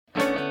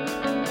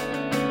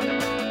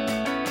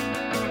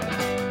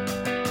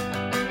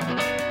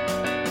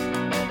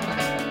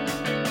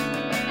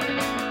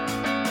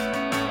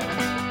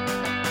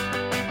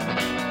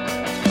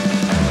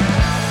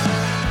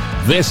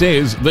This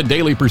is the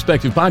Daily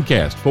Perspective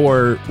Podcast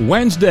for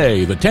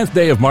Wednesday, the 10th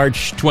day of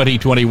March,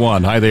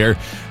 2021. Hi there,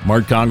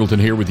 Mark Congleton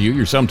here with you,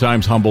 your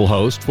sometimes humble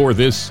host for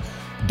this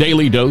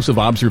daily dose of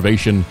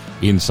observation,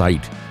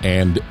 insight,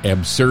 and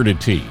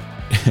absurdity.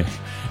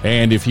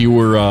 And if you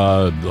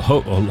were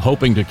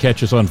hoping to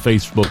catch us on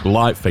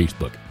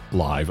Facebook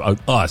Live,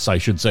 us, I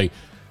should say,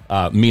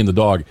 me and the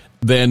dog,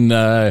 then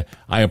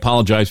I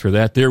apologize for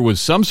that. There was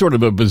some sort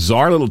of a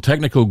bizarre little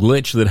technical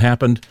glitch that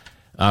happened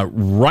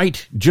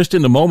right just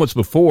in the moments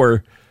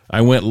before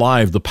I went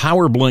live. The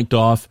power blinked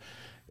off,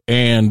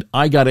 and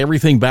I got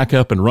everything back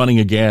up and running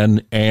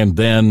again, and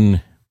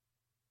then,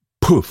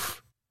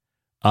 poof,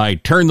 I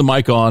turned the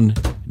mic on,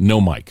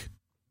 no mic.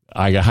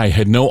 I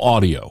had no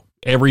audio.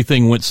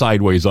 Everything went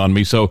sideways on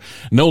me, so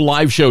no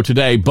live show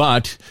today,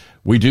 but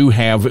we do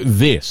have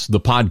this, the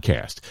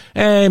podcast,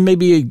 and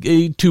maybe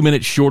a 2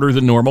 minutes shorter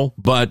than normal,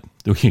 but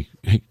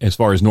as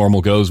far as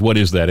normal goes, what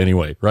is that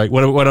anyway, right?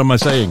 What am I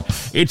saying?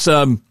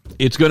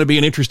 It's going to be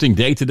an interesting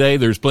day today.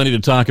 There's plenty to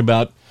talk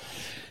about,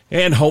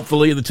 and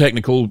hopefully the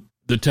technical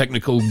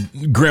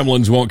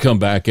gremlins won't come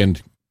back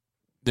and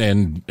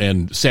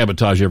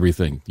sabotage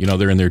everything. You know,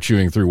 they're in there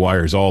chewing through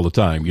wires all the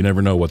time. You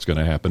never know what's going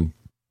to happen.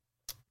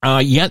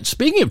 Yet,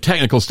 speaking of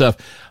technical stuff,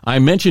 I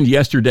mentioned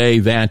yesterday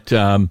that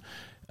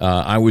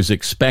I was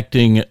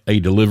expecting a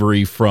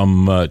delivery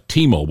from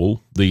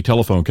T-Mobile, the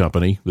telephone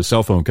company, the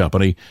cell phone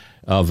company,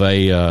 of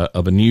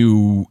a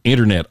new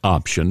internet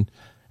option,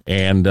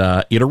 and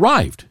it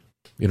arrived.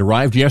 It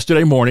arrived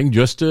yesterday morning,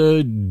 just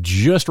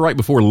right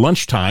before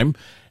lunchtime,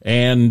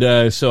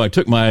 and so I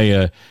took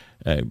my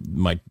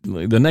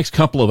the next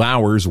couple of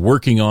hours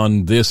working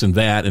on this and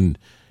that and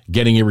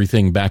getting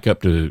everything back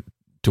up to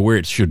where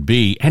it should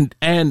be, and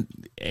I'm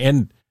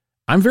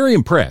very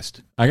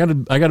impressed. I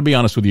gotta be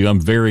honest with you. I'm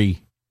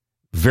very,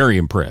 very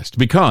impressed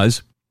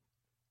because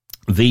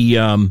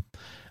the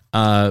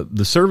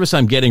service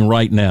I'm getting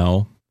right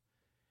now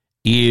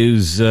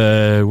is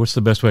what's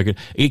the best way I could?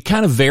 It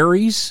kind of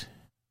varies.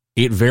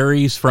 It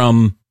varies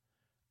from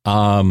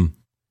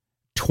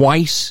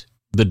twice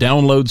the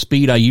download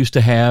speed I used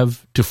to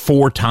have to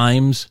 4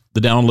 times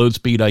the download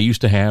speed I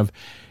used to have,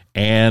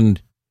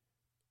 and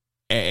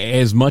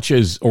as much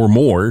as or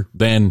more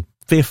than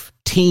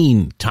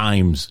 15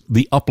 times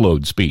the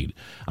upload speed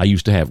I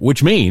used to have,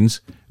 which means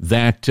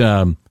that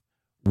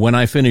when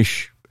I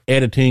finish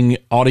editing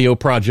audio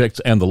projects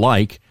and the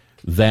like,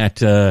 that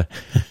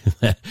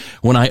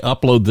when I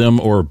upload them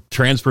or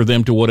transfer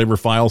them to whatever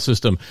file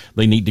system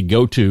they need to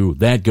go to,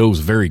 that goes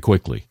very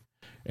quickly.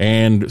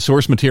 And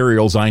source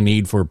materials I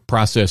need for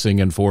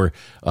processing and for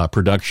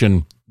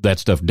production, that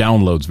stuff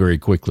downloads very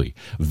quickly.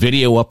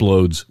 Video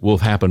uploads will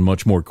happen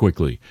much more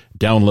quickly.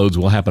 Downloads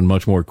will happen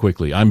much more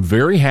quickly. I'm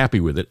very happy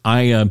with it.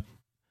 I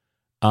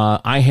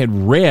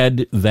had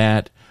read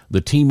that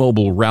the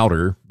T-Mobile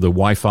router, the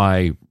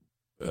Wi-Fi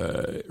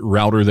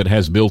router that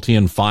has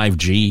built-in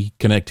 5G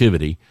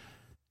connectivity,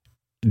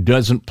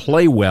 doesn't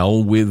play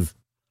well with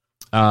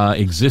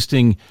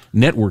existing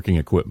networking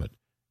equipment.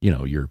 You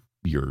know, your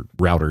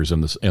routers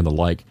and the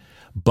like.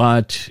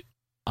 But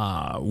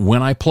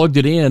when I plugged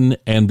it in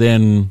and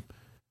then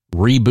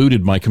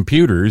rebooted my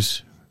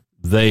computers,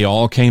 they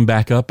all came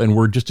back up and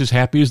were just as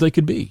happy as they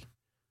could be.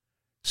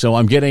 So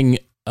I'm getting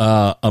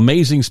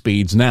amazing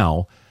speeds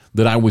now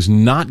that I was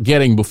not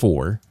getting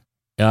before.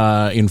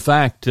 In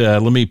fact,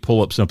 let me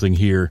pull up something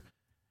here.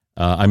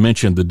 I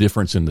mentioned the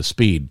difference in the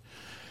speed.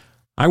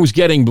 I was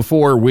getting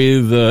before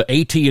with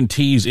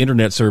AT&T's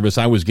internet service,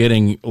 I was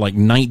getting like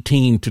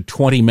 19 to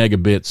 20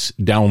 megabits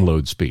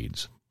download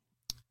speeds.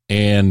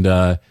 And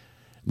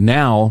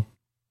now,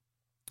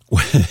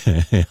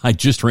 I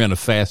just ran a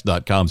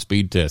fast.com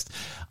speed test.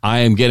 I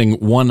am getting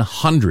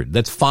 100.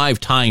 That's 5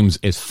 times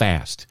as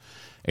fast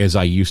as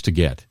I used to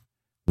get.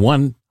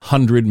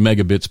 100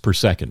 megabits per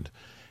second.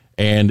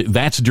 And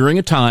that's during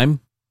a time,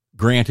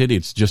 granted,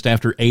 it's just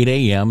after 8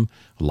 a.m.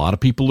 A lot of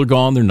people are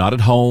gone. They're not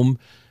at home.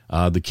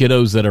 The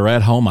kiddos that are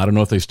at home, I don't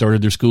know if they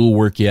started their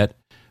schoolwork yet,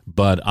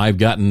 but I've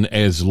gotten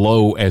as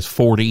low as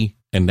 40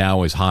 and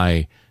now as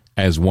high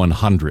as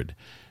 100.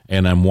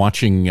 And I'm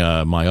watching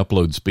my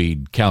upload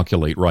speed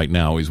calculate right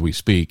now as we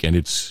speak, and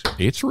it's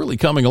really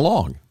coming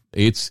along.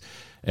 It's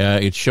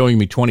showing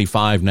me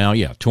 25 now.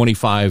 Yeah,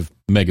 25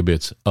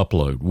 megabits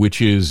upload, which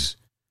is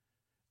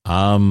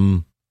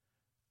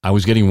I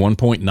was getting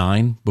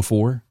 1.9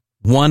 before.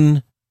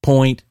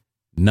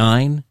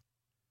 1.9.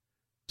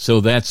 So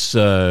that's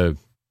better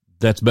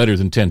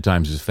than 10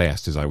 times as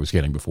fast as I was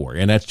getting before,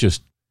 and that's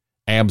just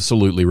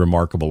absolutely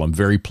remarkable. I'm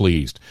very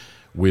pleased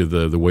with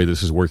the way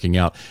this is working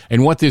out.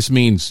 And what this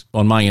means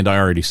on my end, I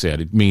already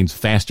said. It means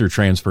faster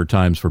transfer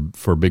times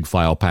for big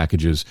file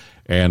packages.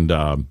 And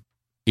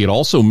it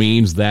also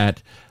means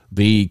that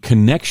the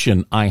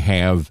connection I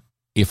have,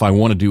 if I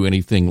want to do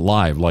anything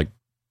live, like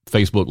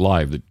Facebook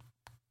Live that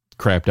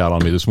crapped out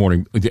on me this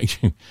morning,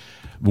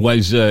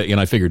 was, and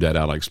I figured that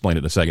out. I'll explain it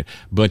in a second.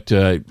 But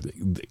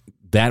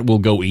that will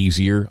go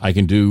easier. I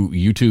can do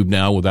YouTube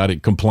now without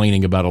it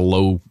complaining about a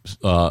low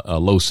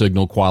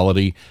signal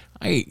quality.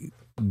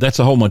 that's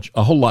a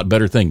whole lot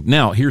better thing.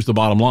 Now, here's the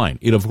bottom line.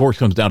 It, of course,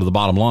 comes down to the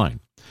bottom line.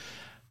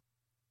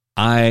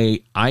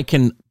 I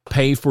can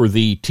pay for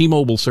the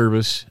T-Mobile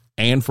service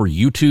and for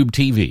YouTube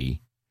TV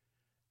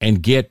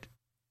and get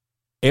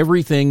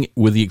everything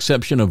with the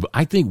exception of,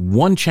 I think,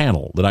 one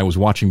channel that I was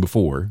watching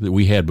before, that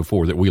we had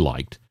before, that we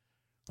liked.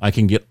 I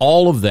can get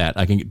all of that.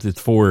 I can get it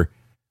for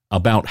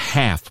about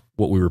half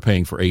what we were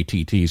paying for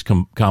AT&T's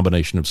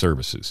combination of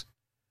services.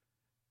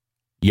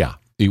 Yeah,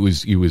 it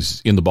was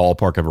in the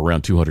ballpark of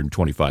around $225,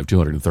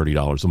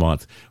 $230 a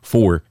month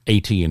for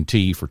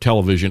AT&T, for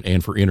television,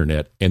 and for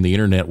internet, and the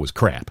internet was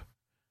crap.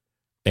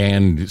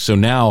 And so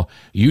now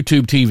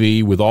YouTube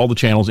TV with all the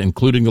channels,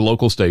 including the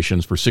local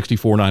stations, for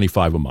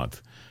 $64.95 a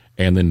month,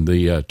 and then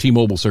the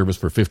T-Mobile service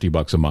for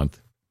 $50 a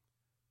month.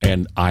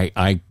 And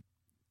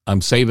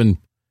I'm saving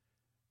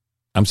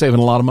a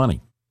lot of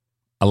money.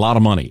 A lot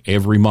of money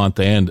every month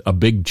and a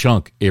big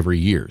chunk every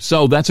year.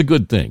 So that's a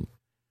good thing.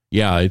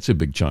 Yeah, it's a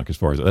big chunk as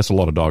far as that's a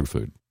lot of dog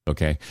food.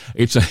 Okay.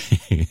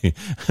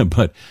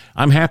 But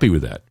I'm happy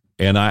with that.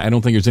 And I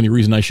don't think there's any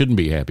reason I shouldn't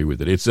be happy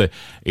with it.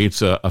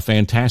 It's a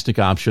fantastic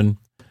option.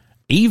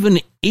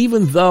 Even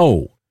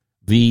though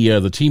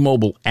the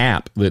T-Mobile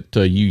app that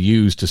you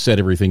use to set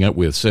everything up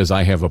with says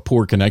I have a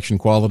poor connection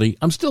quality,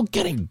 I'm still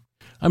getting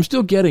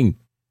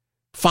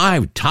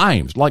 5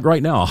 times, like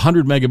right now,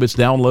 100 megabits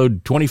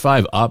download,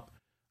 25 up.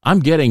 I'm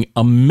getting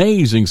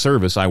amazing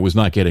service I was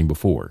not getting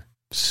before.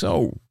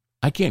 So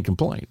I can't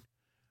complain.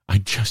 I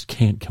just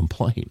can't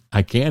complain.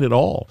 I can't at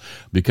all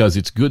because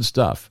it's good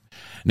stuff.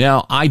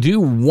 Now, I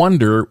do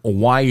wonder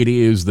why it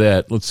is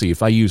that, let's see,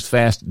 if I use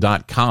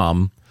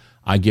fast.com,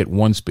 I get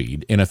one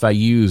speed. And if I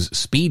use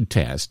speed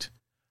test,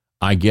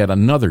 I get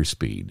another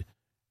speed,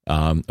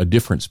 a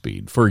different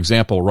speed. For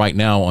example, right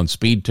now on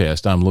speed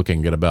test, I'm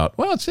looking at about,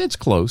 well, it's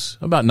close,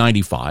 about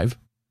 95.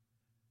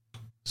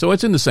 So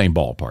it's in the same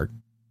ballpark.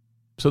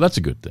 So that's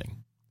a good thing.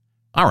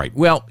 All right.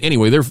 Well,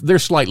 anyway, they're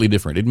slightly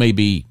different. It may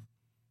be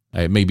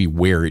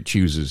where it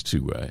chooses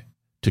to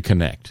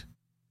connect.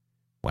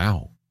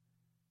 Wow.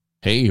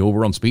 Hey,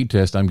 over on speed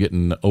test, I'm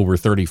getting over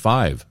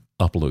 35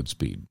 upload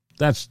speed.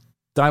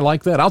 I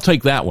like that. I'll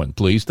take that one,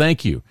 please.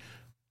 Thank you.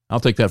 I'll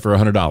take that for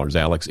 $100,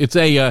 Alex. It's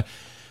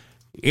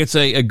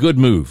a good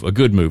move,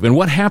 And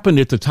what happened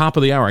at the top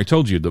of the hour? I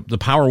told you the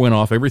power went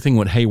off. Everything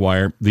went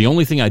haywire. The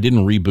only thing I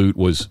didn't reboot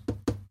was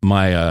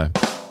my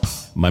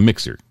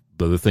mixer.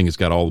 The thing that's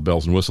got all the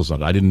bells and whistles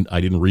on it. I didn't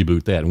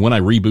reboot that. And when I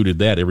rebooted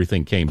that,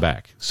 everything came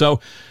back. So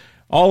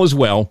all is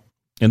well,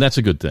 and that's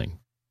a good thing.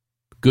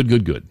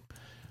 Good.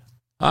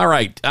 All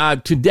right.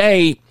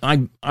 Today,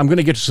 I'm going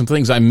to get to some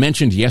things I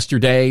mentioned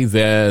yesterday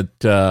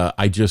that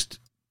I just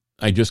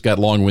got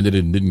long-winded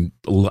and didn't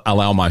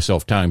allow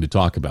myself time to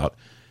talk about.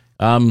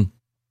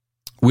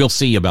 We'll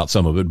see about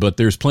some of it, but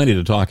there's plenty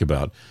to talk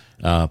about.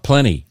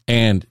 Plenty.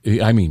 And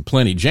I mean,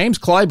 plenty. James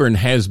Clyburn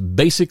has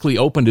basically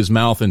opened his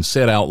mouth and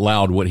said out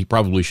loud what he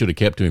probably should have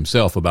kept to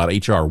himself about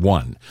H.R.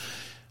 1.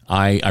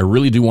 I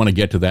really do want to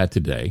get to that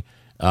today.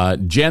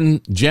 Jen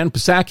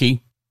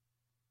Psaki,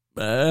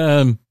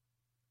 got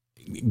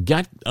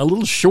a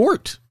little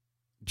short,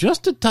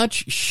 just a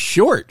touch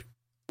short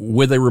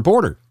with a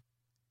reporter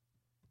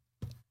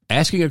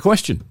asking a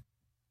question.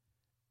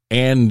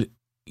 And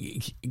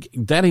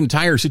that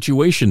entire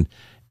situation,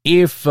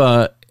 if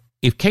Kayleigh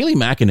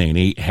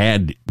McEnany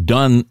had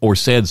done or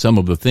said some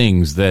of the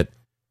things that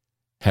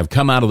have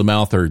come out of the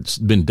mouth or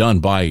been done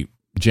by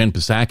Jen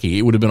Psaki,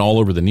 it would have been all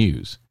over the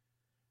news.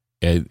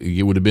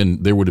 There would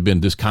have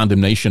been this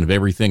condemnation of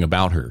everything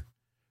about her.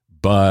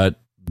 But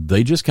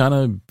they just kind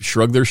of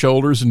shrug their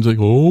shoulders and say,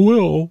 oh,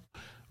 well,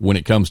 when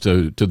it comes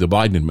to the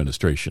Biden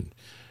administration.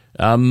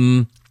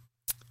 The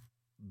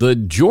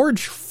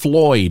George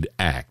Floyd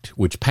Act,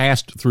 which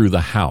passed through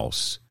the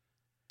House,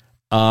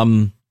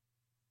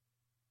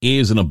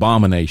 is an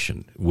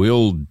abomination.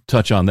 We'll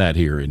touch on that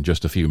here in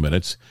just a few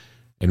minutes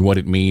and what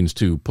it means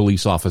to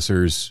police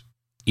officers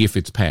if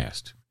it's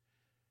passed.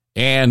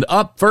 And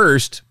up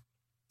first,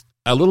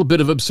 a little bit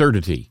of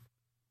absurdity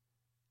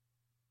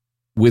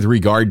with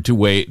regard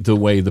to the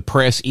way the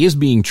press is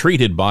being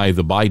treated by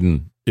the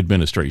Biden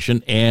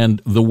administration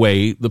and the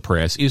way the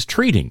press is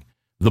treating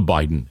the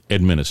Biden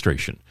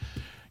administration.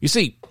 You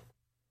see,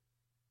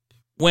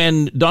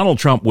 when Donald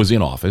Trump was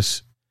in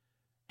office,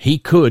 he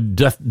could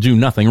do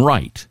nothing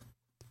right.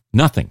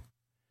 Nothing.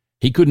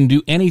 He couldn't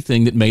do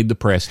anything that made the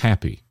press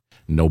happy.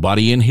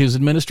 Nobody in his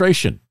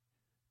administration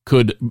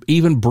could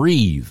even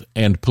breathe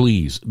and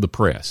please the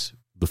press.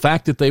 The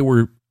fact that they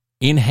were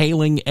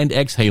inhaling and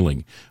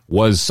exhaling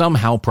was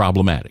somehow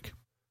problematic.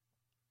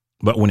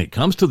 But when it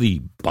comes to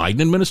the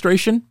Biden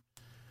administration,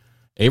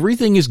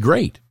 everything is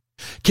great.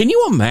 Can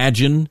you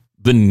imagine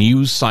the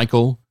news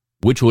cycle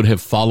which would have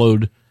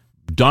followed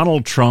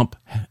Donald Trump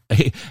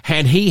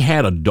had he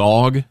had a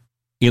dog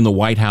in the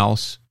White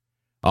House?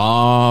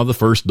 The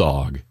first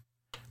dog.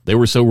 They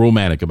were so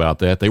romantic about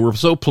that. They were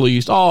so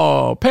pleased.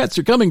 Oh, pets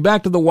are coming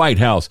back to the White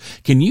House.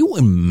 Can you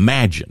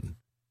imagine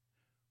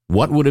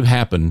what would have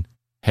happened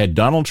had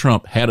Donald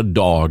Trump had a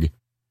dog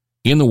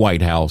in the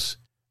White House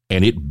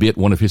and it bit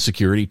one of his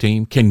security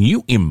team. Can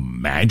you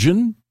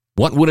imagine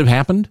what would have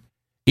happened?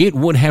 It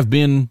would have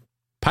been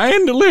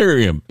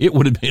pandemonium. It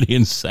would have been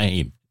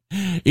insane.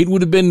 It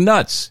would have been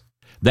nuts.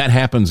 That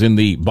happens in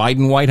the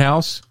Biden White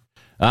House.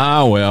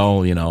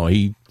 Well,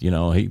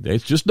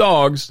 it's just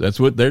dogs. That's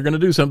what they're going to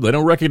do. They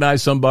don't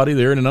recognize somebody.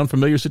 They're in an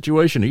unfamiliar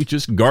situation. He's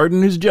just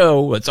guarding his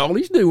Joe. That's all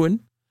he's doing.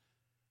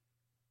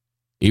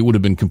 It would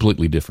have been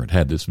completely different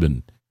had this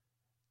been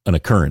an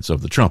occurrence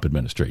of the Trump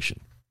administration.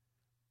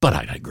 But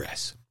I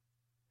digress.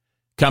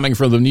 Coming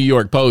from the New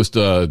York Post,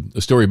 a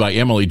story by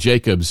Emily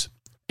Jacobs.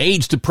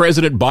 Aides to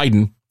President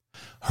Biden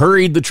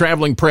hurried the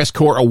traveling press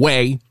corps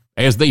away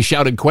as they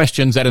shouted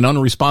questions at an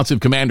unresponsive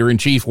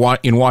commander-in-chief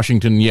in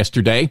Washington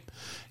yesterday,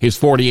 his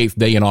 48th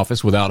day in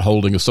office without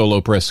holding a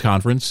solo press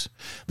conference.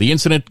 The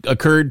incident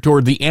occurred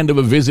toward the end of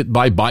a visit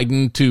by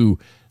Biden to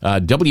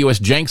W.S.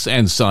 Jenks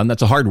and Son,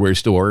 that's a hardware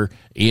store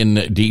in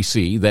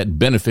D.C. that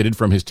benefited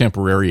from his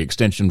temporary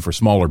extension for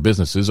smaller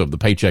businesses of the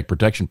Paycheck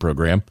Protection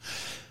Program.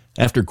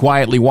 After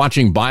quietly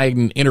watching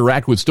Biden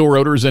interact with store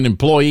owners and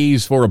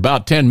employees for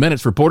about 10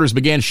 minutes, reporters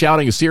began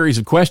shouting a series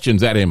of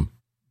questions at him,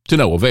 to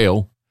no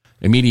avail.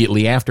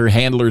 Immediately after,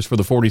 handlers for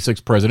the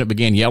 46th president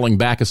began yelling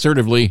back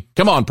assertively,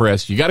 "Come on,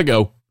 press, you got to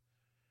go,"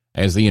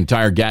 as the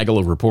entire gaggle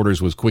of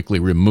reporters was quickly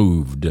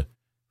removed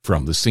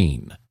from the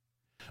scene.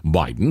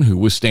 Biden, who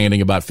was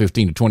standing about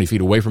 15 to 20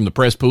 feet away from the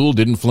press pool,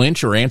 didn't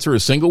flinch or answer a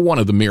single one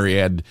of the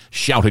myriad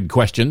shouted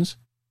questions,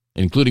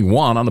 including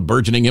one on the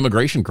burgeoning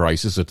immigration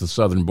crisis at the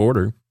southern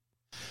border.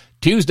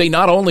 Tuesday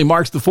not only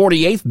marks the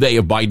 48th day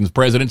of Biden's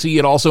presidency,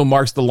 it also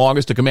marks the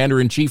longest a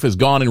commander-in-chief has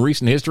gone in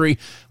recent history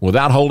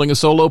without holding a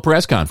solo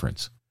press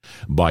conference.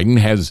 Biden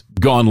has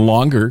gone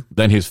longer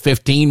than his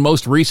 15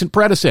 most recent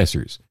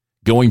predecessors,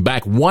 going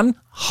back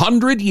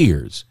 100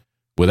 years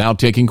without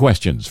taking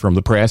questions from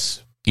the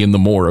press in the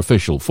more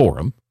official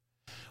forum.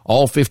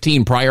 All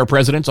 15 prior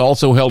presidents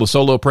also held a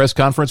solo press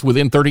conference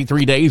within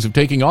 33 days of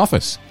taking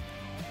office,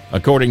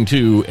 according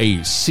to a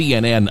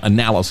CNN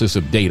analysis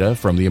of data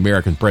from the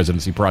American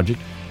Presidency Project.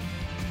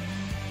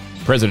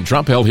 President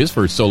Trump held his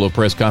first solo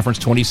press conference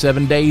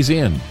 27 days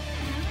in.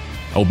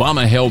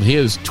 Obama held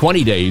his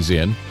 20 days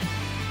in.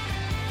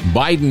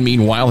 Biden,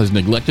 meanwhile, has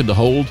neglected to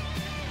hold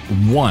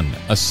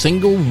a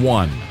single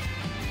one.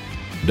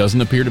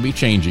 Doesn't appear to be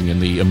changing in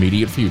the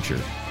immediate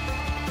future.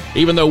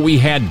 Even though we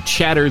had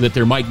chatter that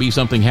there might be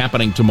something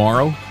happening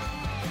tomorrow,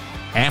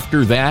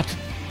 after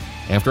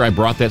I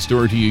brought that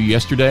story to you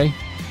yesterday,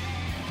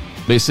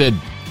 they said,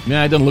 it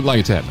doesn't look like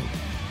it's happening.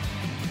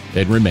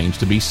 It remains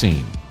to be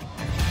seen.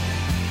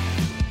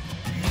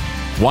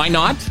 Why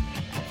not?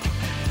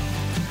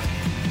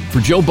 For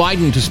Joe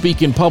Biden to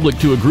speak in public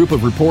to a group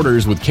of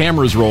reporters with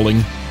cameras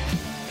rolling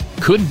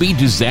could be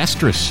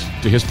disastrous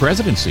to his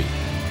presidency.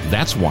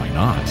 That's why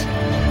not.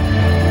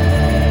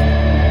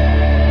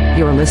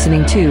 You're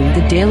listening to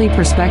the Daily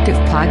Perspective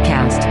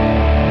Podcast.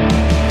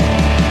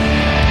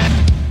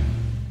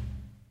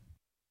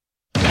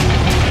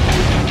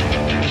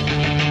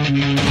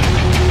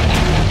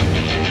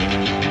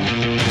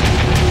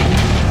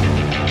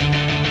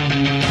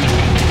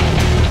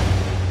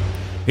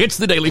 It's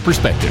the Daily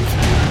Perspective.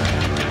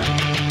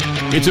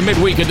 It's a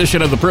midweek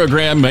edition of the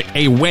program,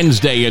 a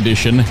Wednesday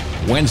edition.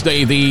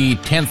 Wednesday, the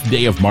 10th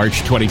day of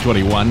March,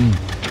 2021.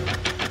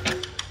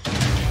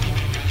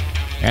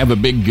 I have a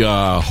big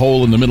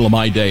hole in the middle of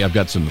my day. I've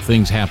got some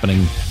things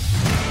happening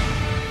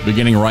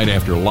beginning right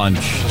after lunch.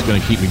 It's going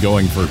to keep me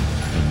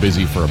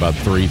busy for about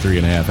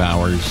 3.5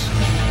 hours.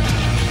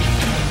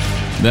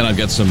 Then I've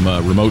got some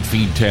remote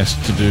feed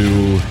tests to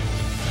do.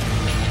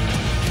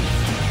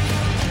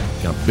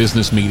 Got a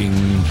business meeting.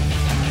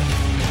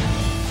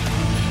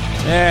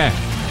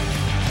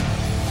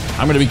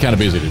 I'm going to be kind of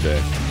busy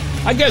today.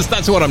 I guess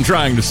that's what I'm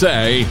trying to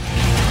say.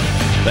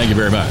 Thank you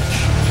very much.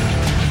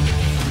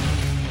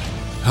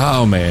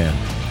 Oh, man.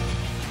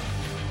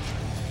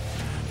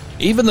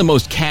 Even the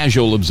most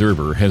casual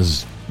observer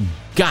has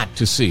got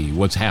to see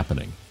what's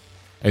happening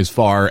as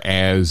far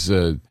as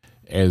the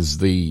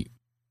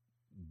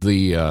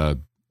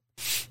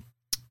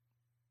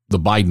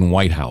Biden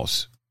White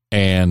House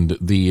and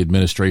the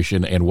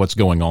administration and what's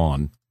going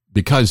on,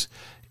 because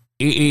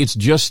it's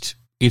just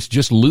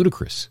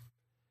ludicrous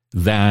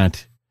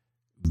that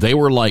they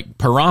were like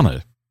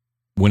piranha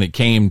when it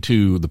came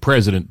to the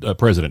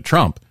President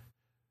Trump,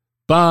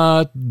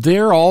 but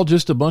they're all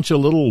just a bunch of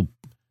little,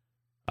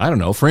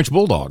 French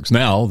bulldogs.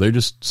 Now they're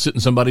just sitting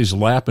in somebody's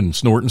lap and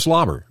snorting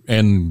slobber,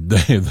 and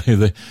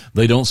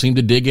they don't seem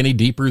to dig any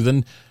deeper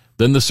than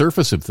the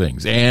surface of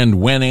things.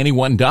 And when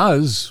anyone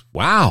does,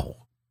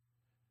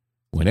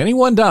 when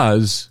anyone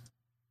does,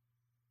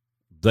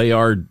 they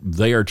are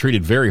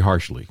treated very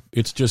harshly.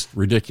 It's just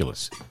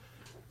ridiculous.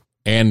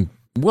 And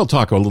we'll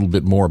talk a little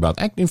bit more about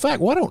that. In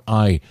fact, why don't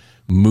I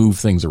move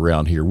things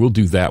around here? We'll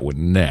do that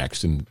one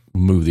next and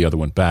move the other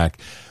one back.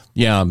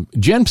 Yeah,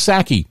 Jen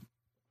Psaki,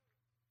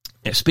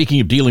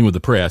 speaking of dealing with the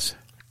press,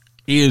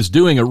 is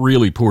doing a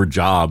really poor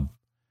job.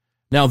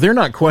 Now, they're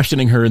not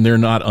questioning her and they're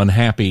not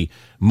unhappy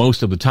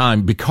most of the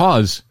time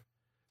because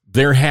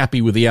they're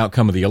happy with the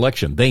outcome of the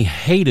election. They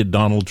hated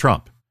Donald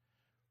Trump.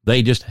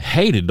 They just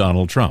hated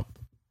Donald Trump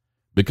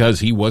because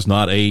he was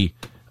not a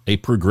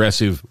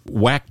progressive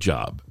whack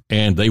job,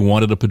 and they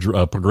wanted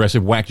a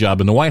progressive whack job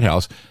in the White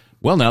House.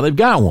 Well, now they've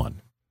got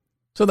one,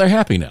 so they're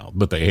happy now,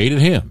 but they hated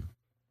him.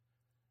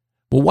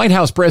 Well, White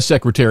House Press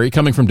Secretary,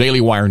 coming from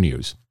Daily Wire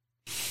News,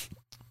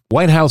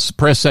 White House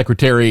Press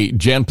Secretary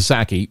Jen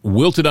Psaki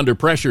wilted under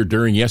pressure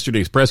during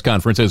yesterday's press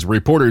conference as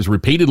reporters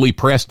repeatedly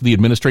pressed the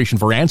administration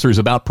for answers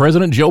about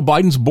President Joe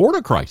Biden's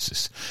border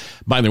crisis.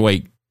 By the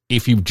way,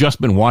 if you've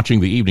just been watching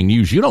the evening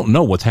news, you don't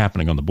know what's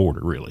happening on the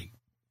border, really,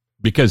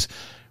 because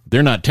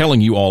they're not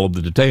telling you all of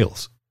the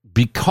details,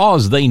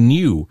 because they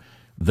knew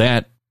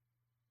that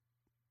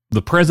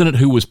the president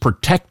who was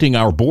protecting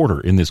our border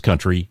in this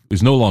country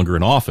is no longer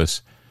in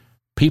office.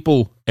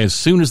 People, as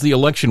soon as the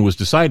election was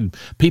decided,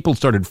 people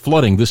started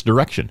flooding this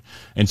direction.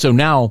 And so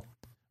now,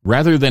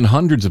 rather than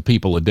hundreds of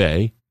people a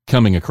day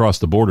coming across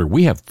the border,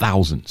 we have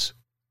thousands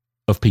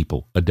of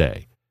people a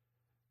day.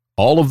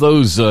 All of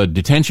those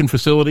detention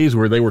facilities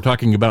where they were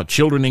talking about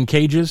children in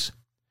cages,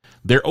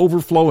 they're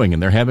overflowing,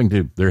 and they're having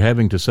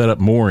to set up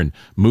more and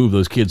move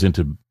those kids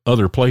into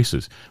other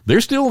places.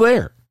 They're still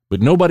there,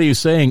 but nobody is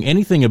saying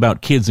anything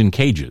about kids in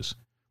cages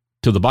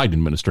to the Biden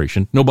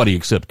administration. Nobody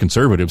except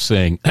conservatives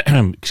saying,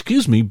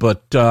 excuse me,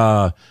 but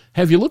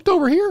have you looked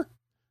over here?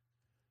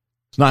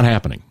 It's not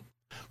happening.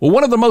 Well,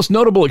 one of the most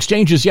notable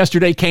exchanges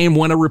yesterday came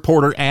when a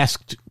reporter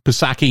asked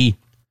Psaki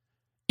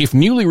if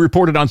newly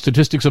reported on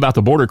statistics about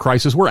the border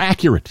crisis were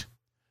accurate.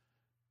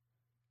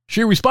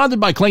 She responded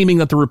by claiming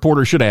that the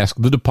reporter should ask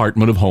the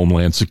Department of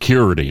Homeland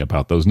Security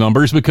about those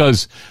numbers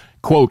because,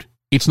 quote,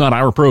 it's not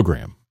our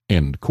program,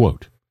 end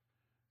quote.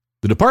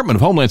 The Department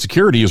of Homeland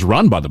Security is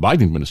run by the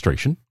Biden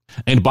administration,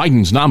 and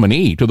Biden's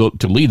nominee to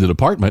lead the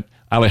department,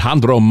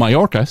 Alejandro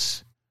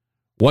Mayorkas,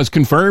 was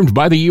confirmed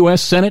by the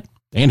U.S. Senate,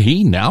 and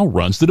he now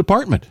runs the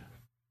department.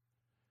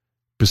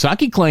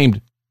 Psaki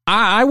claimed,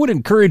 I would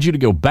encourage you to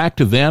go back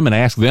to them and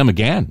ask them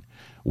again.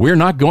 We're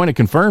not going to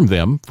confirm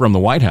them from the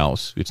White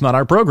House. It's not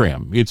our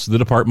program. It's the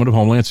Department of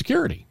Homeland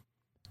Security.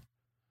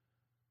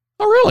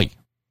 Oh, really?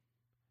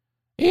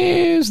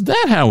 Is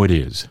that how it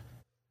is?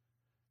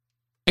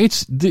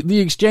 It's the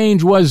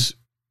exchange was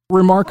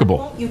remarkable.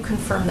 Why won't you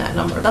confirm that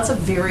number? That's a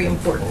very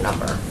important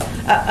number.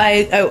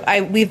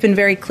 We've been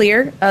very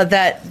clear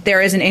that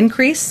there is an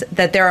increase,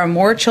 that there are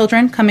more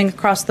children coming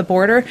across the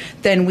border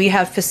than we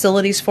have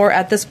facilities for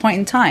at this point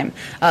in time.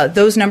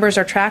 Those numbers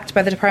are tracked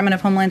by the Department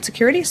of Homeland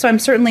Security, so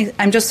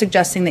I'm just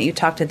suggesting that you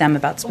talk to them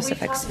about specifics.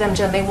 Well, we talked to them,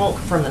 Jen. They won't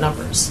confirm the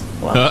numbers.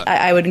 Well,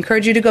 I would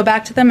encourage you to go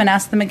back to them and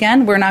ask them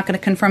again. We're not going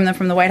to confirm them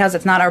from the White House.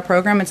 It's not our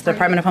program. It's the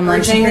Department of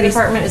Homeland Security.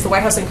 Is the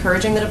White House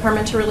encouraging the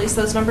department to release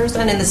those numbers?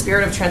 And in the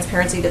spirit of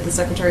transparency that the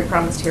Secretary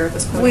promised here at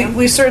this podium?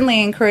 We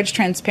certainly encourage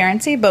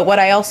transparency, but what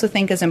I also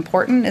think is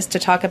important is to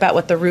talk about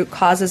what the root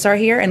causes are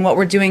here and what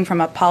we're doing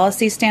from a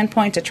policy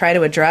standpoint to try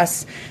to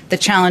address the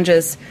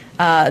challenges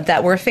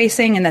that we're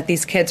facing and that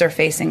these kids are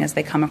facing as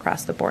they come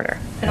across the border.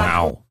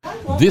 Wow.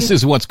 This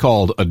is what's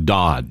called a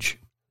dodge.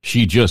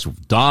 She just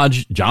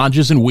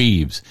dodges and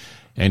weaves,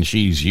 and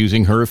she's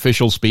using her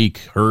official speak,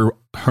 her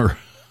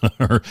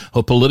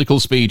political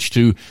speech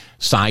to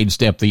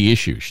sidestep the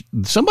issue.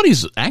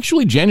 Somebody's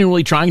actually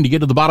genuinely trying to get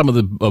to the bottom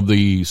of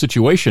the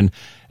situation,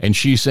 and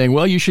she's saying,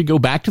 well, you should go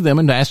back to them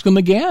and ask them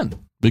again,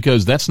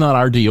 because that's not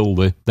our deal.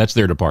 That's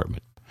their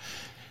department.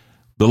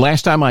 The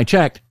last time I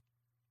checked,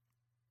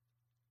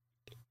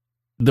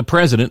 the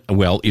president,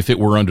 well, if it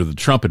were under the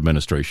Trump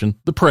administration,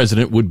 the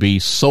president would be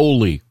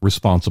solely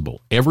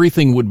responsible.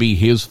 Everything would be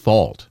his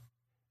fault.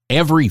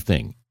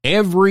 Everything.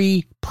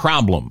 Every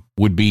problem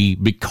would be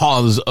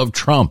because of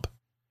Trump.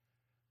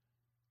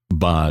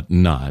 But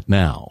not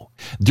now.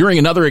 During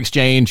another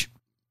exchange,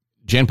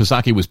 Jen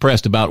Psaki was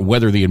pressed about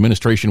whether the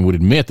administration would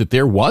admit that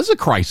there was a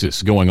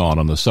crisis going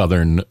on the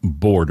southern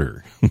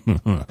border.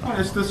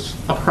 Is this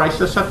a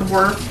crisis at the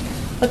border?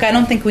 Look, I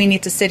don't think we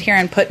need to sit here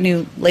and put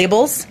new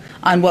labels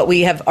on what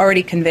we have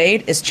already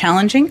conveyed is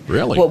challenging.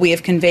 Really? What we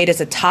have conveyed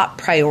is a top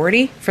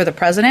priority for the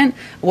president,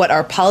 what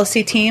our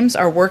policy teams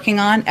are working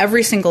on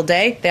every single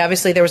day. There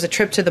was a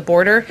trip to the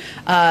border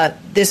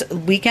this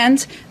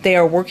weekend. They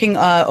are working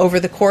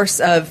over the course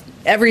of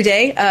every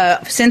day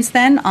since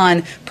then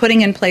on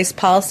putting in place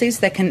policies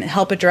that can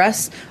help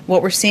address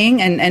what we're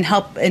seeing and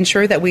help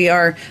ensure that we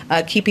are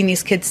keeping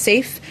these kids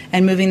safe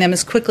and moving them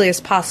as quickly as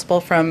possible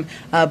from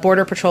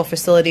Border Patrol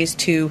facilities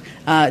to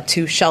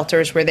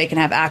shelters where they can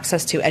have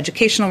access to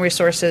educational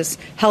resources,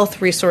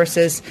 health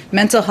resources,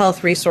 mental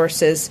health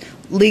resources,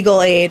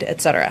 legal aid,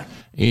 etc.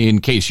 In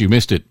case you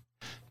missed it,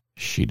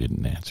 she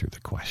didn't answer the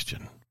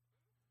question.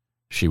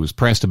 She was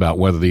pressed about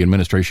whether the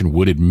administration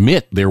would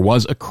admit there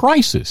was a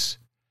crisis.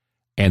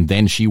 And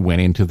then she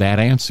went into that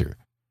answer.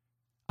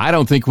 I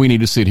don't think we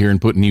need to sit here and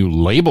put new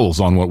labels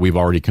on what we've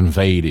already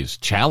conveyed is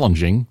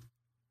challenging.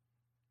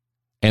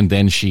 And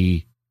then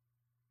she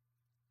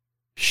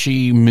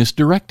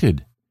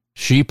misdirected.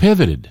 She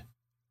pivoted.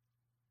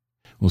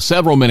 Well,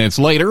 several minutes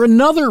later,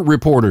 another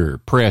reporter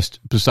pressed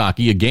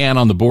Psaki again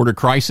on the border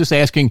crisis,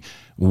 asking,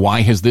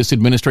 why has this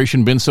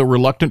administration been so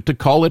reluctant to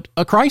call it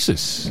a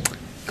crisis?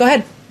 Go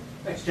ahead.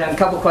 Thanks, Jen. A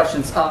couple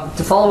questions.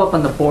 To follow up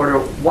on the border,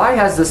 why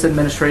has this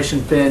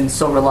administration been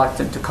so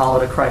reluctant to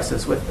call it a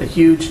crisis with a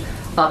huge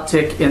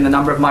uptick in the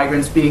number of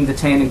migrants being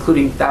detained,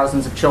 including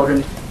thousands of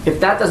children? If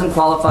that doesn't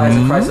qualify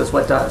as a crisis,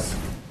 what does?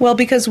 Well,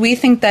 because we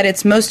think that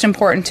it's most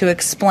important to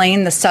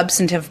explain the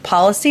substantive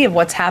policy of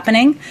what's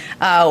happening,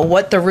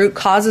 what the root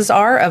causes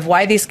are of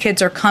why these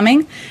kids are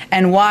coming,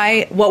 and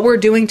what we're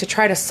doing to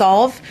try to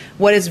solve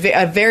what is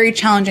a very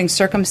challenging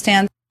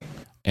circumstance.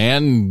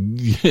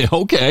 And,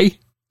 okay,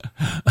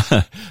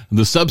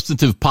 the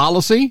substantive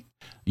policy,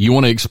 you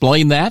want to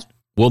explain that?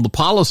 Well, the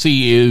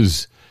policy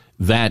is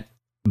that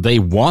they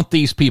want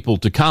these people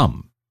to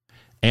come,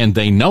 and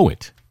they know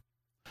it.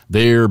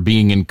 They're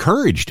being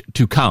encouraged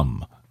to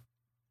come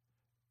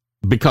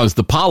because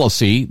the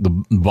policy, the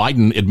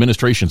Biden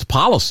administration's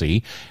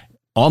policy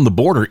on the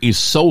border is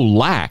so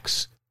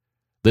lax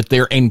that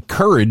they're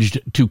encouraged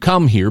to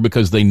come here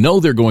because they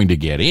know they're going to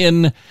get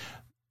in.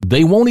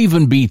 They won't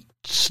even be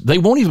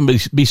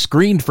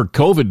screened for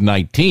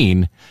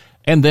COVID-19,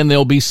 and then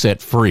they'll be set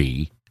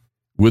free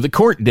with a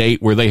court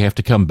date where they have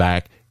to come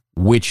back,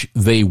 which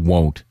they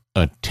won't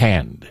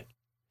attend.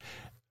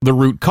 The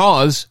root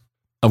cause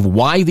of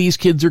why these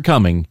kids are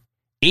coming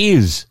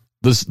is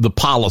the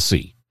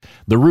policy.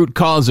 The root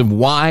cause of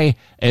why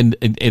and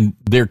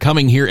they're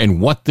coming here and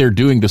what they're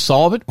doing to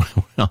solve it,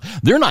 well,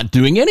 they're not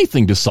doing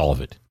anything to solve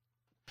it.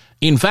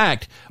 In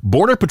fact,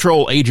 Border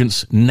Patrol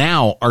agents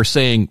now are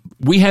saying,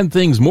 we had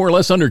things more or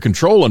less under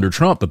control under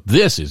Trump, but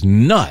this is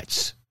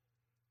nuts.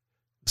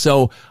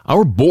 So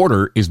our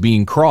border is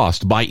being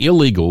crossed by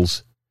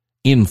illegals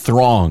in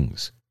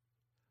throngs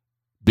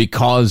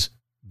because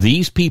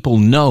these people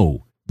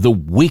know the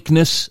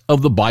weakness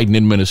of the Biden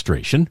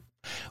administration.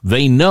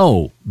 They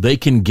know they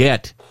can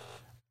get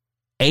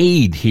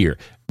aid here.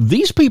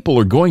 These people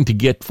are going to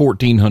get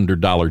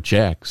 $1,400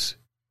 checks.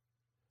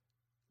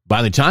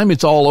 By the time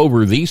it's all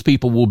over, these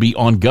people will be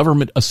on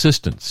government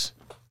assistance.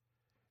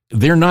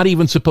 They're not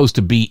even supposed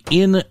to be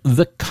in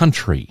the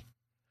country,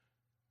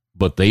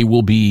 but they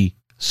will be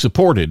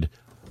supported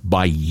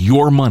by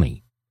your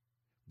money,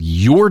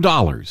 your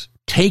dollars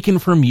taken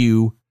from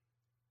you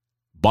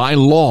by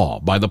law,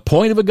 by the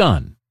point of a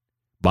gun,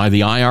 by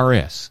the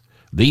IRS.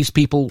 These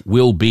people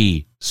will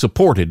be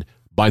supported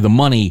by the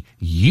money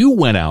you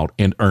went out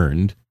and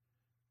earned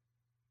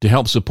to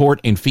help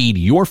support and feed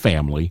your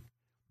family,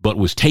 but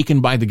was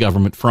taken by the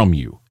government from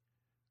you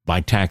by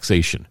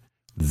taxation.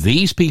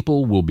 These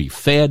people will be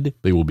fed,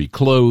 they will be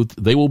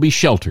clothed, they will be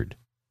sheltered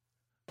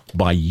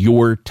by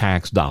your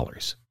tax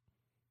dollars.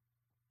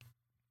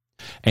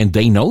 And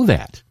they know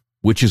that,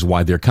 which is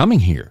why they're coming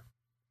here.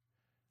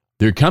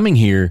 They're coming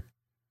here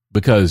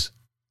because,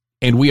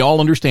 and we all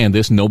understand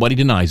this, nobody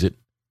denies it,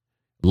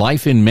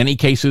 life in many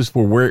cases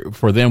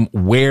for them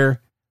where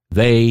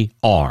they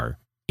are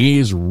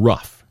is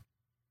rough.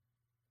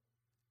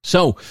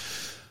 So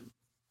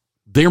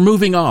they're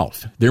moving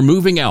off. They're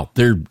moving out.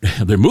 They're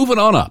moving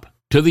on up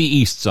to the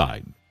east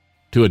side,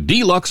 to a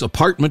deluxe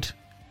apartment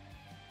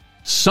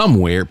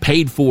somewhere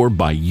paid for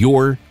by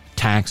your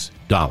tax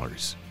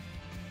dollars.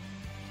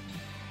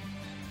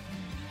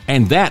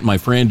 And that, my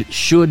friend,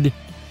 should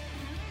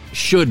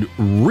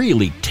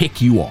really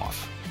tick you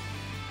off.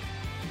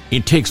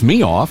 It ticks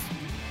me off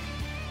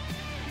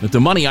that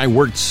the money I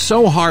worked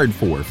so hard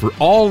for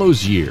all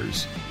those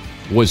years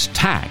was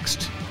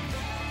taxed.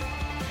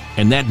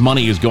 And that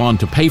money has gone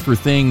to pay for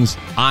things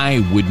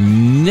I would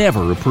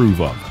never approve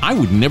of. I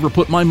would never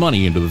put my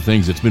money into the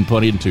things it's been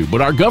put into,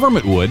 but our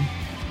government would.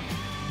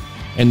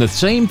 And the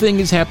same thing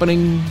is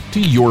happening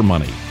to your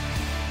money.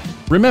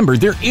 Remember,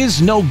 there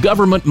is no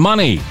government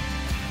money.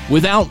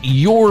 Without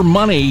your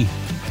money,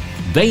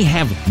 they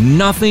have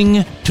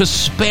nothing to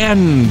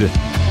spend.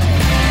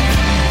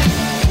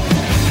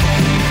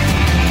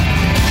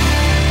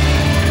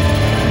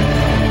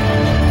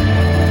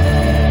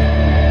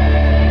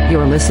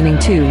 You're listening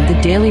to the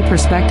Daily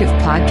Perspective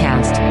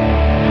Podcast.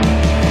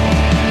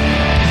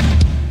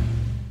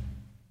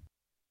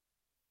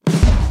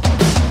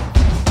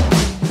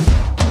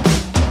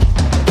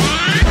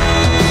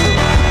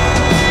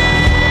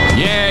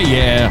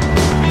 Yeah.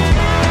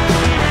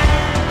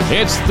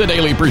 It's the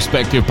Daily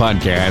Perspective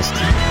Podcast.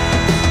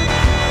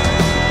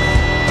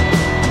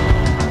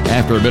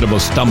 After a bit of a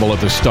stumble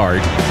at the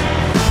start,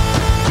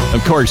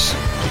 of course,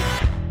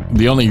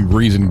 the only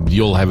reason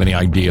you'll have any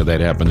idea that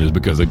happened is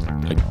because I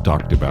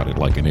talked about it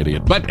like an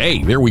idiot. But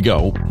hey, there we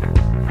go.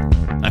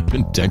 I've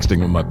been texting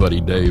with my buddy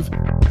Dave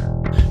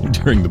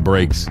during the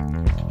breaks,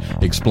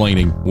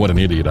 explaining what an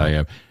idiot I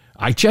am.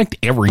 I checked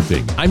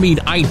everything.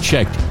 I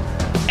checked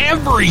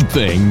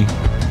everything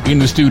in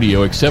the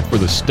studio except for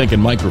the stinking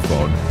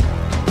microphone.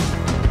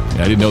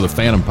 And I didn't know the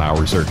phantom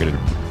power circuit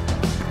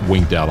had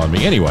winked out on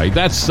me. Anyway,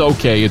 that's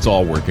okay. It's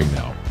all working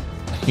now.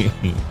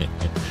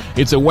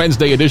 It's a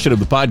Wednesday edition of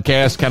the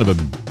podcast, kind of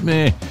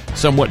a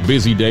somewhat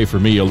busy day for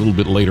me a little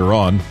bit later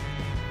on.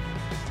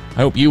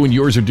 I hope you and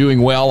yours are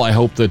doing well. I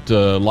hope that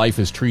life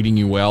is treating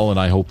you well, and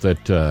I hope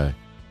that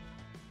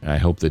I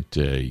hope that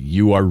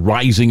you are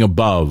rising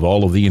above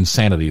all of the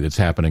insanity that's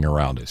happening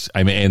around us.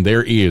 I mean, and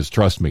there is,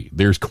 trust me,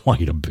 there's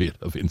quite a bit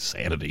of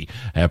insanity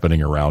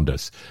happening around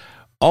us.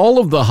 All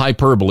of the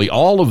hyperbole,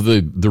 all of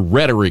the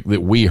rhetoric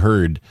that we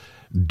heard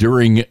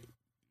during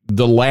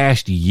the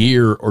last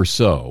year or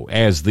so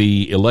as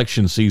the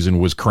election season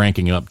was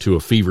cranking up to a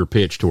fever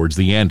pitch towards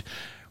the end,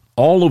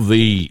 all of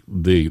the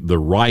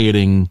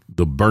rioting,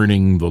 the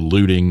burning, the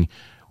looting,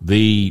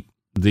 the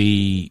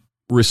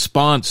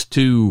response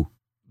to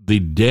the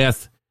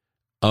death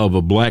of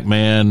a black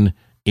man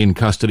in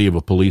custody of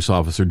a police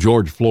officer,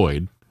 George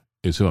Floyd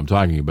is who I'm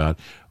talking about.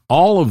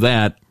 All of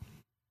that,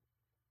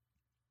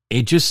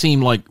 it just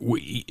seemed like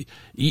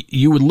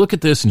you would look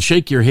at this and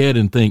shake your head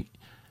and think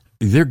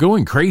they're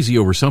going crazy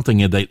over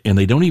something and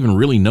they don't even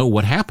really know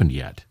what happened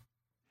yet.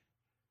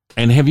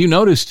 And have you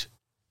noticed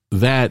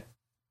that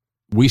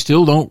we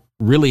still don't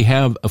really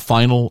have a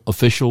final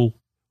official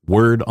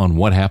word on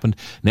what happened?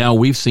 Now,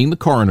 we've seen the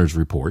coroner's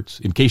reports.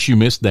 In case you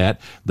missed that,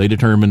 they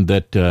determined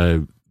that,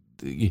 the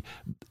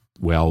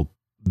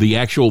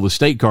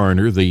state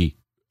coroner, the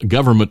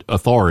government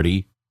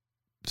authority,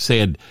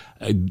 said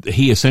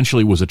he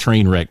essentially was a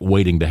train wreck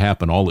waiting to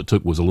happen. All it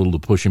took was a little to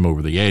push him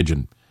over the edge,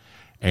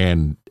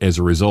 and as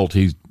a result,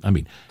 his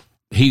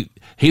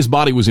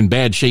body was in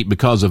bad shape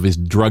because of his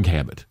drug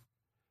habit.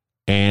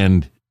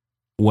 And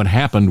what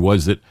happened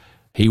was that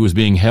he was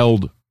being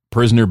held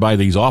prisoner by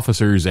these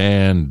officers,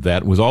 and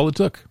that was all it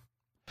took.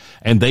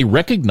 And they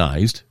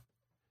recognized,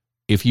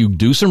 if you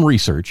do some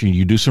research and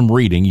you do some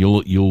reading,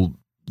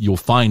 you'll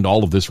find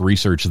all of this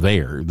research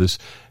there. This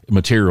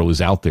material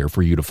is out there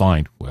for you to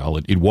find. Well,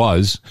 it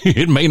was.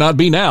 It may not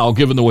be now,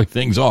 given the way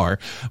things are,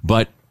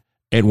 but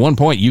at one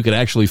point you could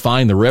actually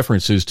find the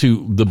references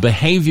to the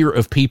behavior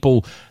of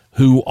people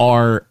who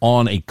are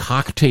on a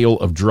cocktail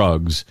of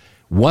drugs,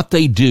 what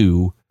they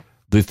do,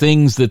 the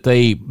things that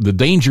the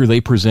danger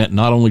they present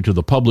not only to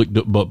the public,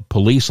 but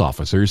police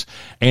officers,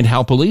 and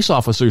how police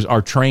officers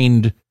are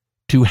trained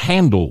to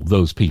handle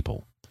those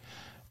people.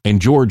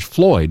 And George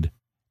Floyd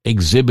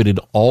exhibited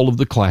all of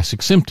the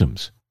classic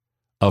symptoms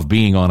of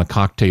being on a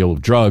cocktail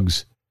of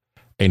drugs,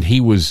 and he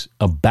was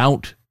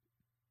about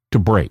to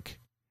break.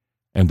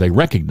 And they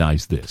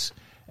recognized this.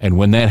 And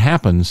when that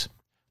happens,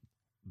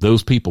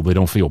 those people, they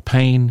don't feel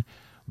pain.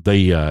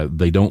 They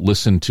don't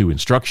listen to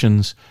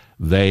instructions.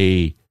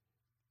 They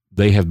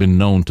have been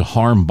known to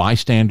harm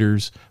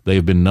bystanders. They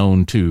have been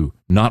known to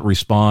not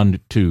respond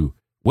to,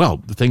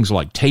 things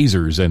like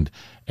tasers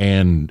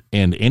and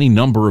any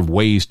number of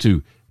ways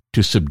to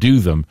subdue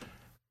them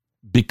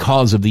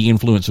because of the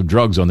influence of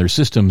drugs on their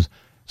systems.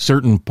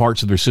 Certain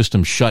parts of their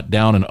systems shut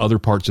down and other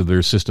parts of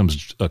their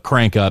systems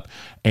crank up,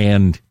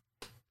 and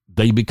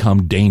they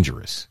become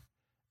dangerous.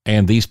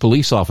 And these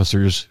police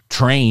officers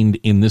trained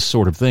in this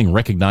sort of thing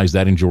recognized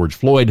that in George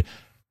Floyd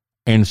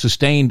and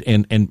sustained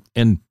and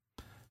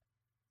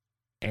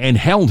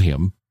held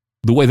him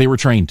the way they were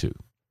trained to.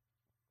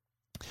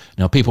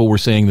 Now, people were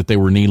saying that they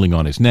were kneeling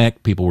on his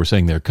neck. People were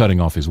saying they're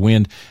cutting off his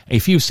wind.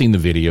 If you've seen the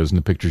videos and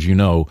the pictures, you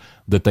know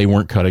that they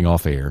weren't cutting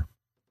off air.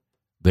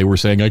 They were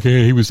saying,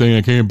 he was saying,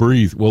 I can't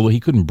breathe. Well,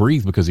 he couldn't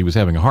breathe because he was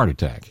having a heart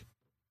attack.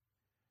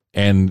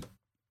 And,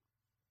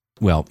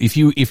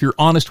 if you're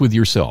honest with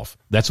yourself,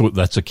 that's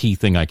a key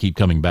thing I keep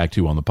coming back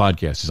to on the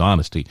podcast is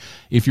honesty.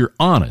 If you're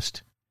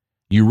honest,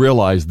 you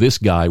realize this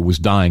guy was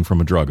dying from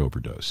a drug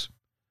overdose.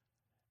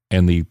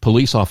 And the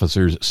police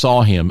officers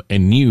saw him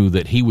and knew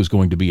that he was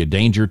going to be a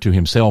danger to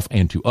himself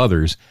and to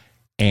others,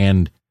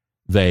 and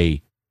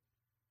they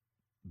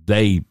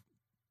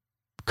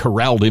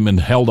corralled him and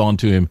held on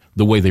to him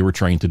the way they were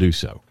trained to do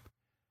so.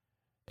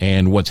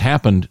 And what's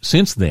happened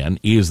since then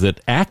is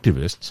that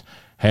activists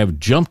have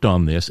jumped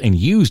on this and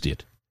used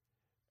it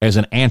as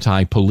an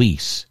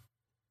anti-police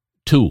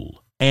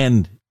tool.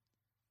 And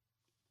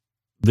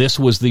this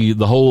was the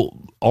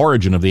whole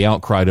origin of the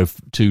outcry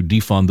to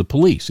defund the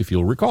police, if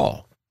you'll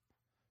recall.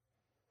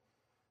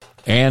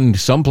 And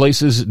some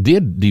places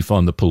did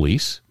defund the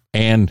police,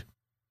 and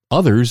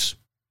others,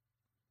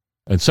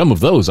 and some of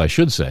those, I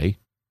should say,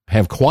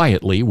 have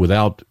quietly,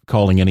 without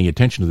calling any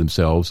attention to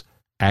themselves,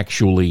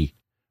 actually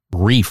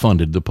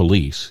refunded the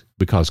police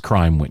because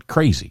crime went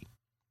crazy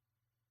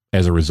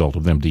as a result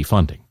of them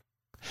defunding.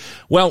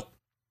 Well,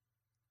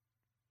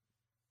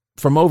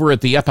 from over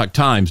at the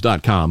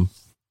epochtimes.com,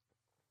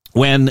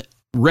 when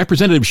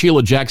Representative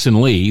Sheila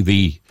Jackson Lee,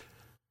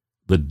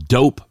 the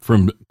dope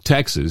from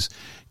Texas,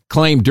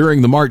 claimed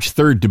during the March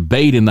 3rd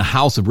debate in the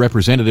House of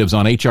Representatives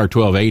on H.R.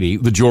 1280,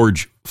 the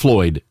George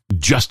Floyd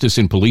Justice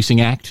in Policing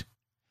Act,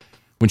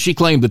 when she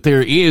claimed that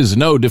there is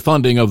no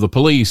defunding of the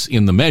police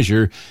in the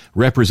measure,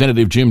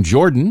 Representative Jim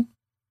Jordan,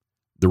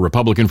 the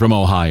Republican from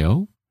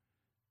Ohio,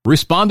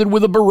 responded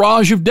with a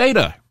barrage of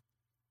data,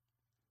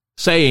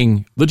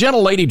 saying, the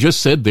gentlelady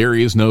just said there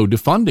is no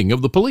defunding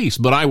of the police,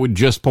 but I would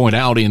just point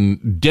out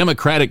in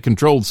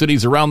Democratic-controlled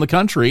cities around the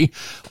country,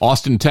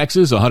 Austin,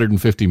 Texas,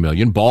 150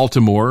 million,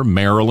 Baltimore,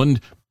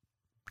 Maryland,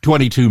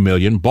 22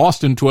 million,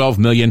 Boston, 12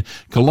 million,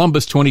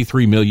 Columbus,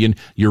 23 million,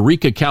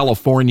 Eureka,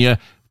 California,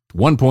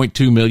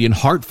 1.2 million,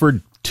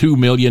 Hartford, 2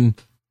 million,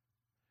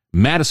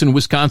 Madison,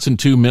 Wisconsin,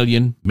 2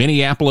 million.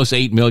 Minneapolis,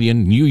 8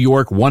 million. New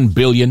York, 1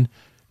 billion.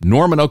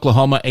 Norman,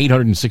 Oklahoma,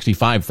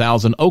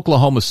 865,000.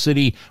 Oklahoma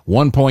City,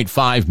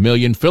 1.5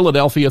 million.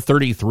 Philadelphia,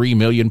 33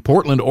 million.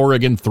 Portland,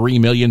 Oregon, 3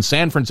 million.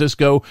 San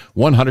Francisco,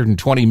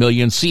 120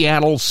 million.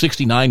 Seattle,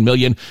 69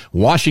 million.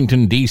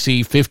 Washington,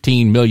 D.C.,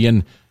 15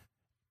 million.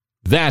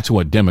 That's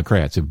what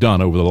Democrats have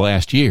done over the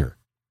last year.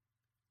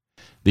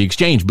 The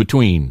exchange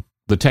between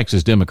the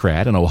Texas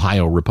Democrat and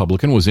Ohio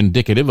Republican was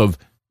indicative of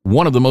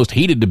one of the most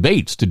heated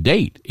debates to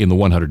date in the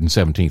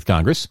 117th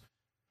Congress.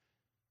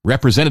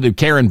 Representative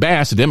Karen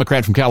Bass, a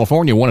Democrat from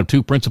California, one of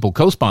two principal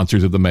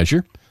co-sponsors of the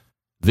measure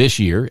this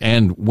year,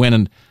 and when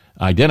an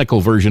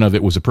identical version of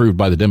it was approved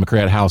by the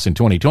Democrat House in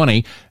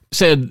 2020,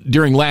 said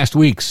during last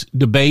week's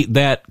debate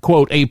that,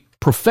 quote, a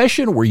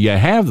profession where you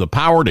have the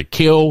power to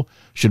kill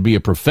should be a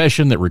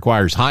profession that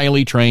requires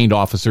highly trained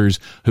officers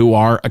who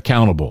are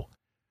accountable.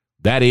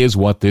 That is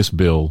what this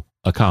bill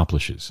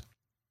accomplishes.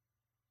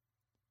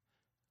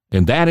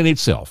 And that in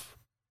itself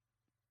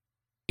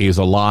is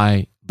a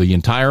lie, the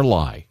entire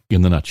lie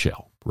in the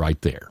nutshell,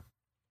 right there.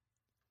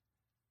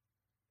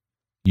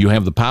 You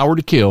have the power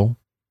to kill.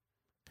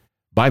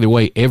 By the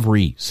way,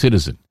 every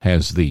citizen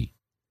has the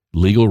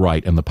legal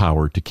right and the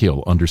power to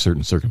kill under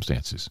certain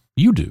circumstances.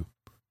 You do,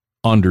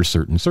 under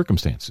certain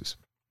circumstances.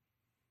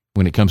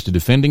 When it comes to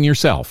defending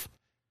yourself,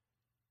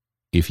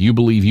 if you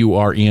believe you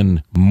are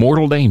in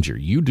mortal danger,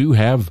 you do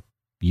have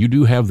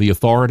the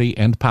authority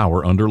and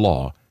power under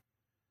law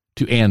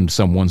to end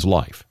someone's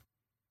life.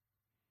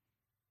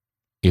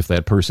 If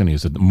that person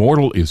is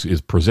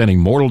presenting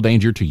mortal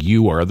danger to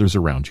you or others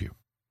around you.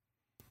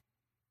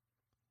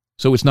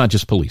 So it's not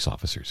just police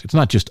officers. It's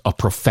not just a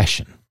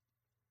profession.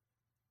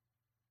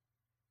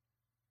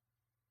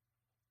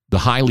 The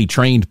highly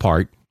trained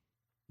part,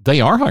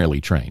 they are highly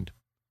trained.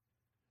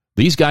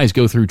 These guys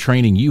go through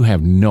training. You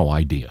have no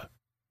idea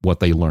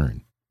what they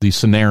learn, the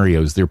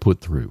scenarios they're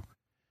put through.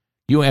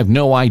 You have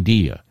no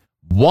idea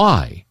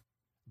why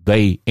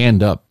they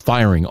end up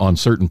firing on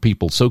certain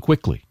people so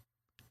quickly.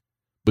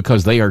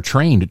 Because they are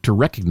trained to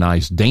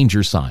recognize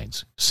danger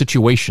signs,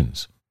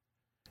 situations,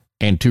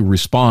 and to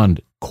respond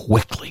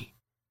quickly.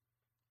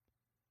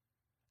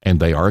 And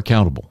they are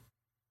accountable.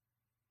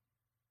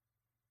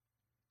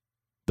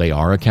 They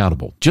are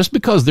accountable. Just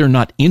because they're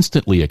not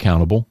instantly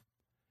accountable,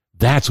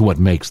 that's what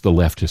makes the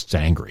leftists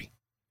angry.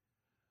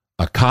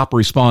 A cop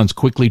responds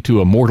quickly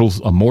to a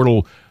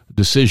mortal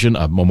decision,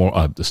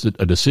 a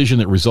decision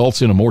that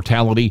results in a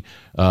mortality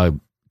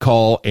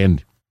call,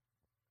 and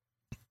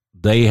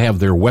they have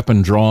their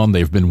weapon drawn,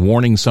 they've been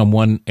warning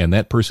someone, and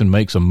that person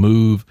makes a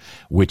move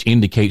which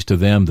indicates to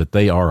them that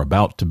they are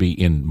about to be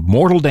in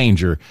mortal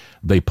danger.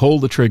 They pull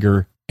the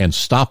trigger and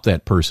stop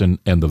that person,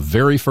 and the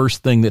very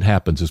first thing that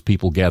happens is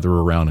people gather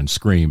around and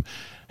scream,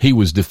 he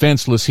was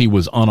defenseless, he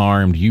was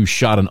unarmed, you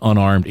shot an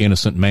unarmed,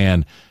 innocent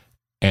man,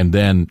 and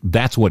then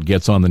that's what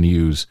gets on the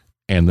news,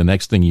 and the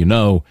next thing you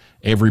know,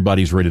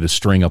 everybody's ready to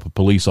string up a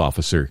police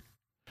officer.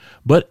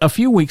 But a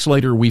few weeks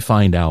later, we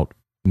find out,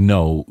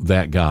 no,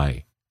 that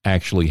guy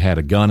actually had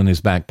a gun in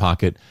his back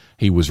pocket.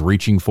 He was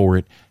reaching for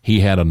it. He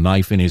had a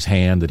knife in his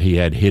hand that he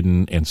had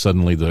hidden, and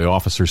suddenly the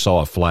officer saw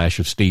a flash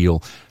of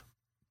steel.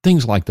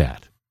 Things like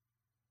that.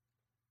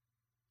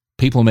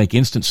 People make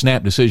instant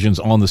snap decisions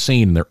on the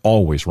scene, and they're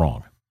always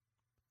wrong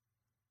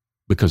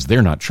because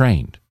they're not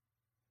trained.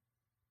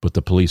 But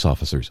the police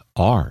officers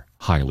are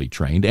highly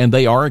trained, and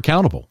they are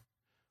accountable.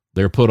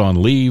 They're put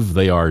on leave.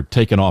 They are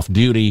taken off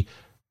duty.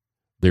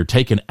 They're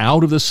taken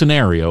out of the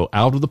scenario,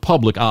 out of the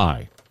public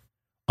eye,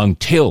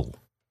 until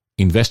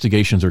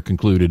investigations are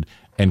concluded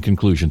and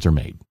conclusions are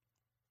made.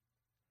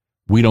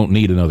 We don't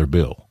need another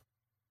bill.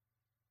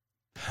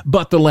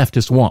 But the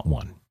leftists want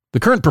one. The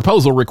current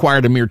proposal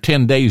required a mere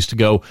 10 days to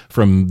go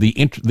from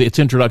its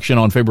introduction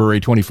on February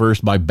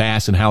 21st by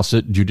Bass and House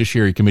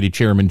Judiciary Committee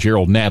Chairman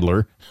Gerald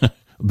Nadler,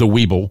 the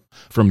Weeble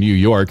from New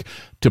York,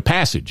 to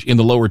passage in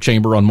the lower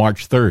chamber on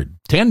March 3rd.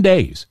 10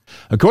 days.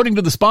 According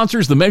to the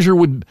sponsors, the measure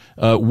would,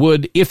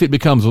 if it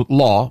becomes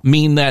law,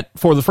 mean that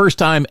for the first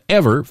time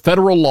ever,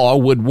 federal law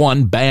would,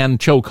 1, ban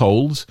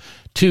chokeholds,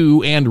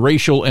 2, end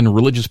racial and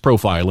religious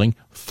profiling,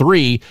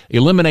 3,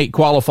 eliminate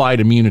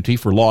qualified immunity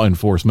for law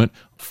enforcement,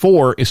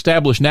 4,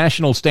 establish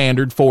national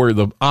standard for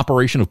the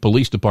operation of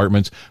police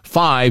departments,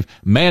 5,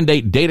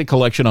 mandate data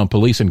collection on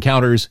police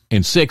encounters,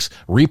 and 6,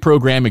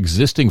 reprogram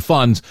existing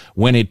funds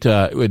when it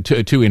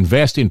to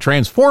invest in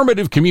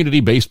transformative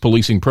community-based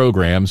policing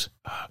programs,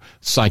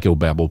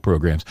 psychobabble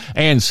programs,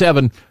 and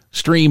 7,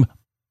 stream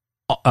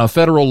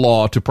federal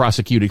law to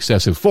prosecute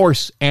excessive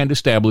force and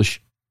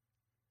establish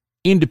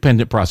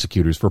independent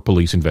prosecutors for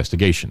police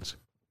investigations.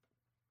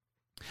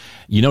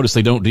 You notice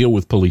they don't deal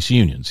with police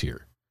unions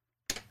here.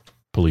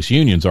 Police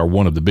unions are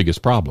one of the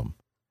biggest problem.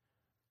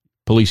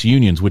 Police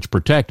unions which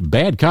protect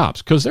bad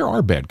cops, because there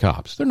are bad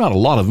cops. There are not a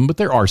lot of them, but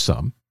there are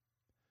some.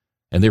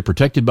 And they're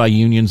protected by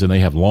unions, and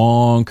they have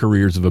long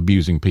careers of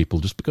abusing people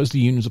just because the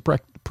unions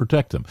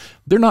protect them.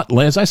 They're not,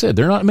 as I said,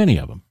 there are not many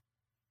of them,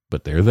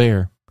 but they're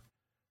there.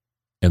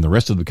 And the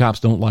rest of the cops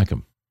don't like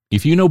them.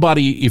 If you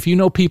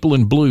know people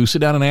in blue, sit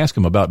down and ask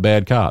them about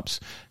bad cops.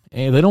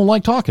 And they don't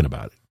like talking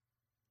about it.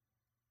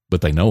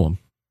 But they know them.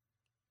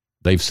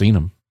 They've seen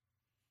them.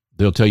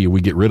 They'll tell you we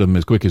get rid of them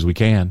as quick as we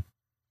can.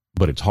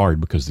 But it's hard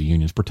because the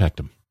unions protect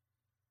them.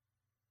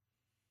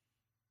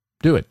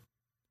 Do it.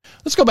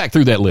 Let's go back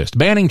through that list.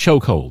 Banning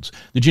chokeholds.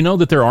 Did you know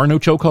that there are no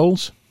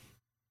chokeholds?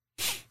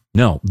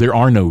 No, there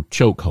are no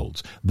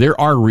chokeholds. There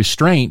are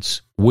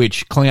restraints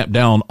which clamp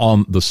down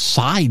on the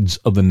sides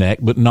of the neck,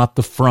 but not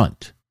the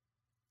front.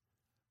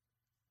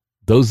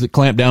 Those that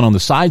clamp down on the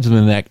sides of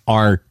the neck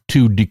are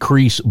to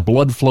decrease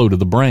blood flow to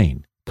the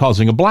brain,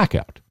 causing a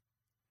blackout.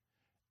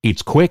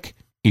 It's quick,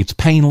 it's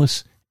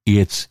painless,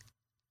 it's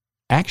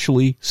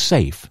actually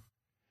safe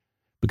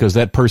because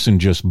that person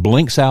just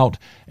blinks out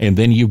and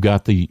then you've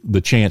got the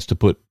chance to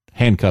put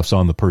handcuffs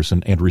on the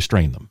person and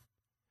restrain them.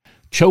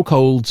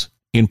 Chokeholds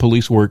in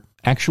police work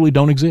actually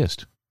don't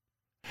exist.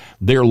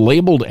 They're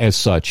labeled as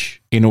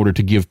such in order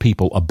to give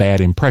people a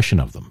bad impression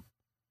of them.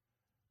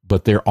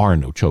 But there are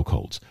no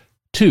chokeholds.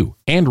 2,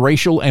 and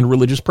racial and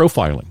religious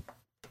profiling.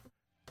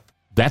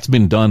 That's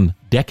been done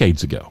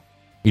decades ago.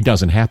 It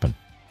doesn't happen.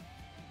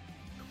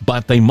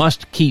 But they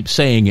must keep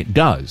saying it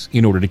does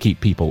in order to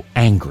keep people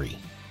angry.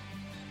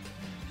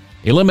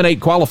 Eliminate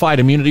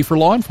qualified immunity for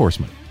law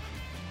enforcement.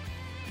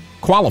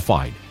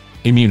 Qualified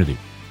immunity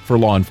for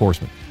law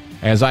enforcement.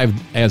 As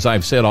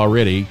I've said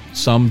already,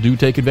 some do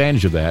take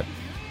advantage of that.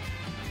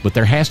 But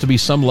there has to be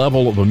some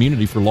level of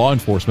immunity for law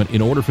enforcement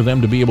in order for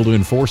them to be able to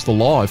enforce the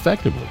law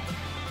effectively.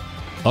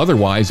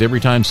 Otherwise, every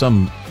time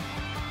some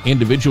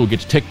individual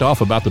gets ticked off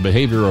about the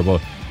behavior of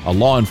a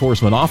law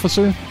enforcement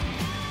officer,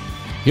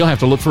 he'll have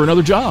to look for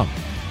another job.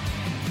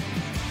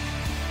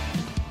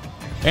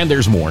 And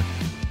there's more.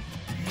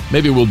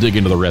 Maybe we'll dig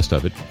into the rest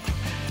of it.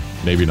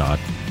 Maybe not.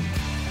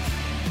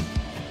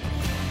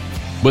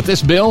 But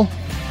this bill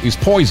is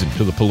poison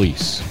to the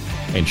police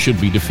and should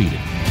be defeated.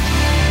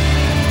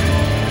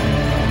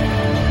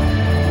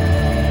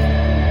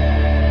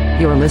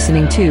 You're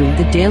listening to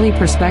the Daily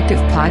Perspective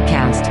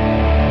Podcast.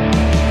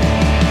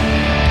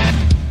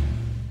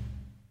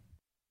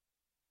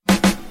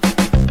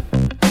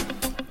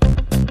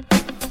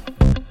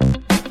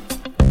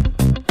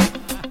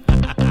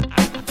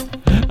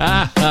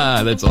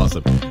 That's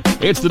awesome.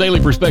 It's the Daily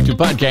Perspective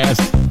Podcast.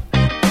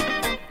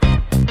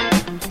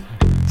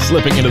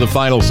 Slipping into the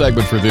final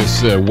segment for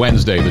this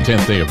Wednesday, the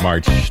 10th day of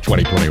March,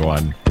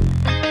 2021.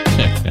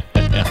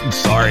 I'm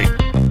sorry.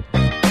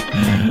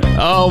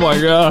 Oh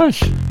my gosh.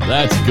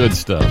 That's good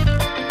stuff.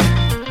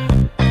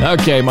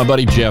 Okay, my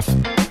buddy Jeff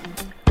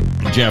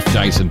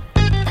Dyson.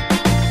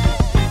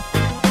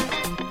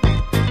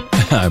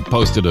 I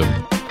posted a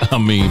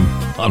meme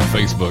on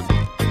Facebook.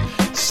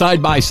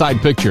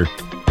 Side-by-side picture.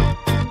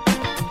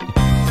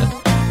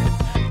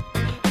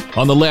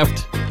 On the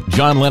left,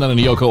 John Lennon and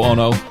Yoko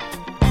Ono.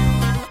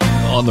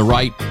 On the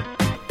right,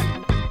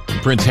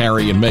 Prince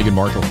Harry and Meghan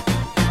Markle.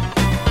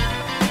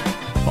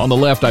 On the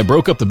left, I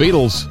broke up the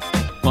Beatles.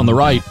 On the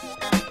right,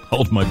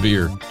 hold my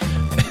beer.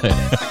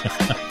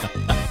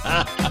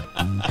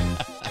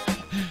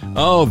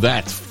 Oh,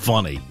 that's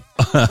funny.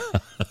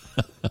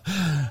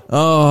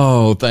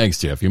 Oh, thanks,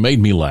 Jeff. You made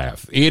me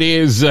laugh. It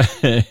is,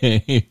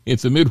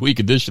 it's a midweek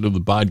edition of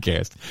the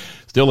podcast.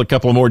 Still a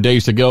couple more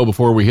days to go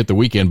before we hit the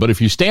weekend. But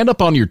if you stand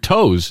up on your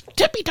toes,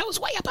 tippy toes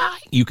way up high,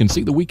 you can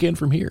see the weekend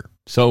from here.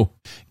 So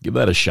give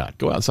that a shot.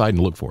 Go outside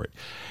and look for it.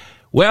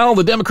 Well,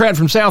 the Democrat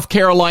from South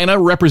Carolina,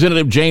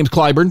 Representative James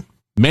Clyburn,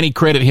 many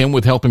credit him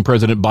with helping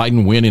President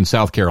Biden win in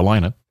South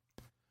Carolina,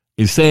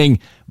 is saying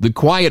the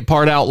quiet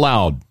part out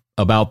loud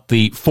about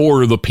the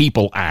For the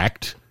People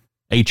Act,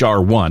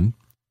 H.R. 1.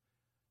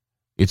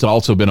 It's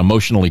also been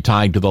emotionally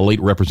tied to the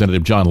late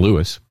Representative John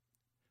Lewis.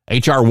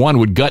 H.R. 1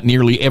 would gut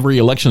nearly every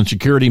election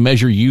security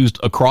measure used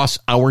across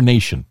our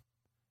nation.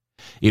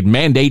 It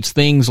mandates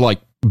things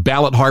like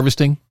ballot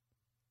harvesting,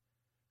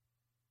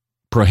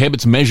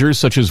 prohibits measures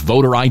such as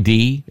voter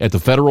ID at the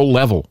federal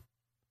level.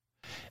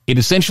 It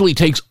essentially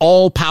takes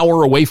all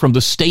power away from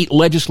the state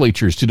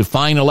legislatures to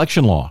define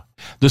election law,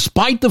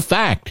 despite the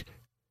fact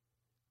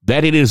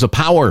that it is a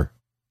power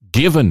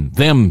given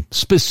them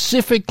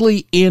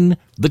specifically in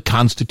the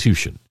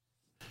Constitution.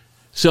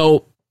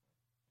 So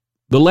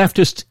the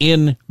leftists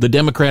in the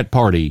Democrat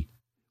Party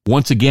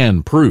once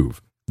again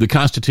prove the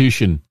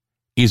Constitution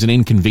is an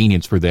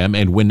inconvenience for them,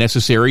 and when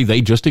necessary, they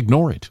just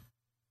ignore it.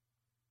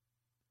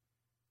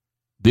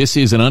 This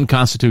is an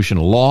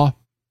unconstitutional law,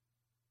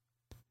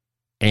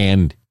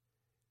 and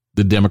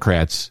the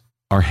Democrats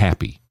are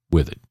happy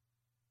with it.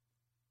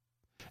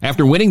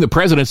 After winning the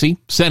presidency,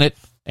 Senate,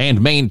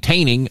 and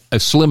maintaining a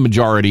slim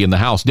majority in the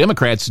House,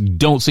 Democrats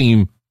don't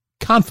seem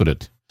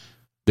confident.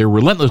 They're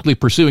relentlessly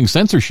pursuing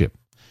censorship,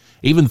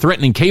 even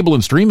threatening cable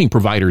and streaming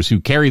providers who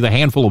carry the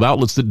handful of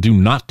outlets that do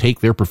not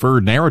take their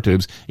preferred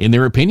narratives in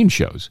their opinion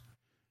shows.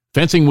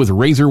 Fencing with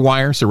razor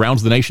wire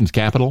surrounds the nation's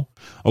capital,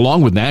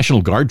 along with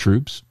National Guard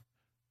troops,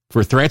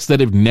 for threats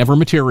that have never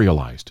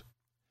materialized.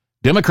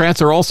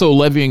 Democrats are also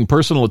levying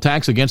personal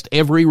attacks against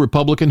every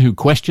Republican who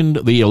questioned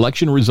the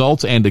election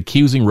results and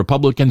accusing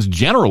Republicans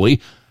generally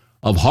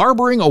of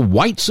harboring a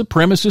white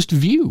supremacist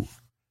view.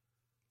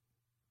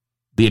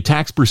 The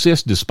attacks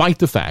persist despite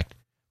the fact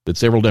that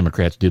several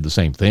Democrats did the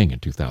same thing in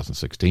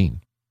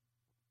 2016.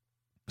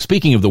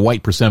 Speaking of the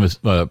white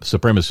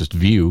supremacist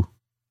view,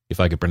 if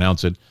I could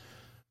pronounce it,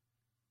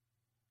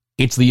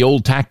 it's the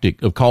old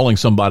tactic of calling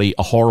somebody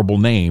a horrible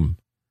name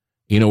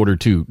in order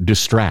to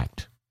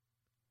distract.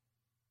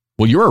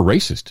 Well, you're a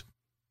racist.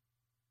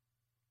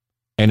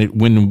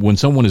 And when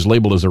someone is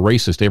labeled as a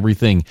racist,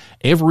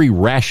 every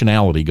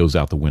rationality goes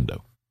out the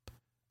window.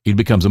 It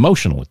becomes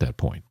emotional at that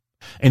point.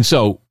 And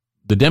so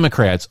the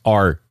Democrats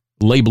are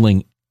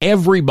labeling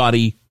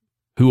everybody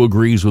who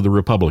agrees with the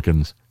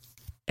Republicans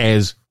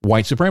as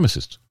white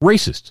supremacists,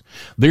 racists.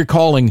 They're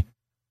calling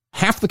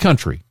half the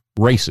country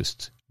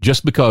racists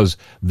just because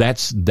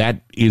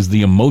that is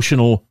the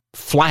emotional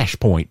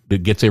flashpoint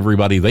that gets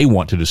everybody they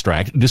want to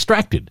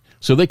distracted,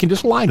 so they can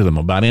just lie to them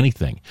about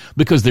anything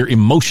because they're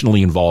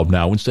emotionally involved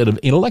now instead of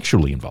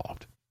intellectually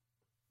involved.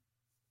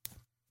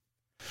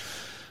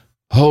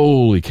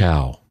 Holy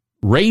cow.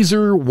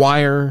 Razor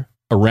wire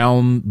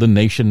around the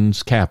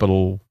nation's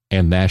capital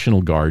and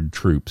National Guard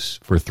troops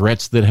for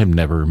threats that have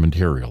never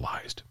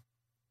materialized.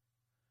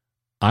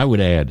 I would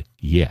add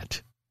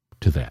yet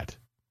to that.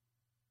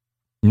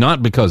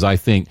 Not because I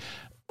think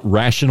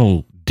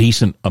rational,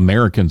 decent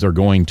Americans are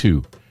going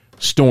to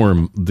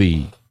storm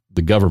the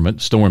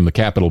government, storm the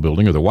Capitol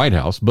building or the White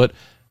House, but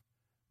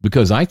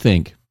because I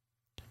think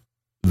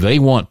they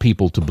want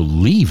people to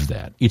believe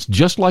that. It's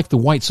just like the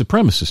white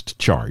supremacist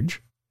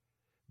charge.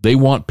 They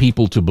want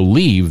people to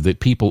believe that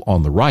people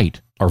on the right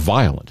are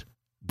violent.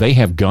 They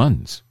have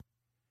guns.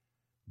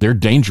 They're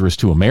dangerous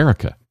to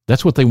America.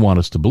 That's what they want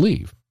us to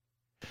believe.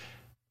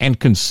 And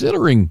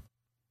considering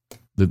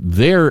that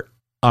they're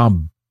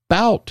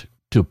about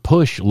to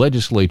push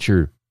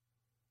legislature,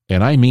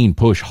 and I mean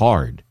push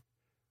hard,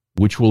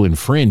 which will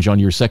infringe on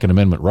your Second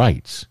Amendment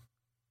rights,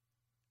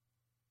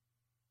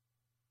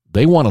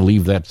 they want to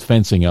leave that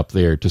fencing up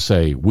there to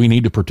say, we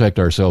need to protect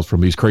ourselves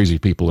from these crazy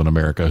people in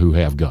America who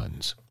have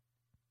guns.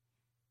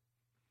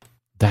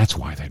 That's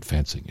why that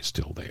fencing is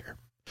still there.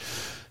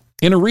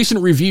 In a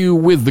recent review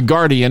with The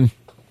Guardian,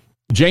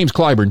 James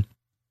Clyburn,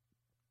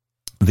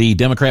 the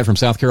Democrat from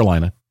South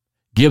Carolina,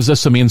 gives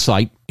us some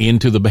insight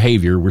into the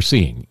behavior we're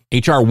seeing.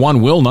 H.R.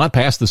 1 will not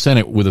pass the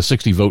Senate with a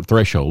 60-vote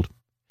threshold.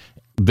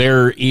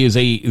 There's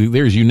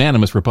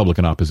unanimous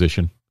Republican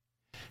opposition.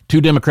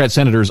 2 Democrat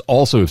senators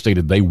also have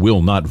stated they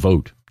will not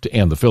vote to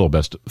end the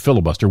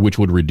filibuster, which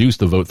would reduce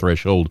the vote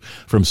threshold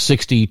from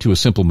 60 to a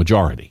simple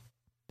majority.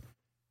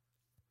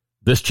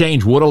 This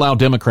change would allow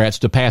Democrats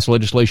to pass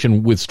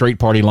legislation with straight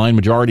party line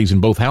majorities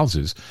in both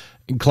houses.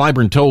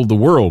 Clyburn told the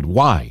world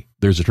why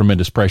there's a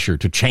tremendous pressure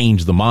to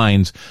change the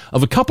minds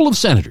of a couple of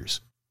senators.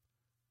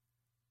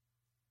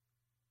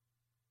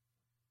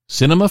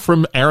 Sinema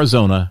from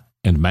Arizona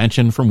and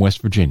Manchin from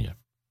West Virginia.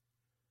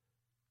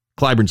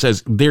 Clyburn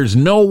says there's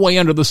no way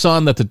under the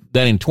sun that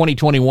in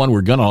 2021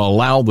 we're going to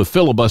allow the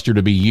filibuster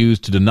to be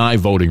used to deny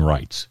voting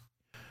rights.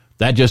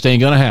 That just ain't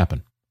going to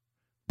happen.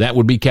 That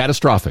would be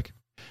catastrophic.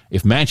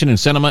 If Manchin and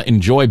Sinema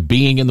enjoy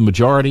being in the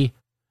majority,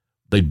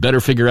 they'd better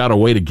figure out a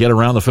way to get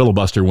around the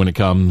filibuster when it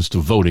comes to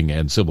voting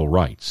and civil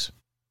rights.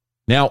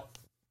 Now,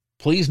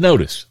 please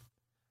notice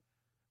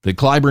that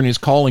Clyburn is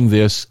calling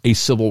this a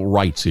civil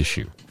rights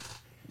issue.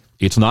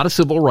 It's not a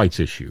civil rights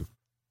issue.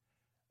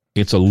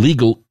 It's a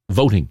legal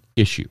voting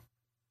issue.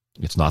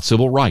 It's not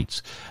civil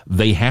rights.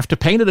 They have to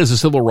paint it as a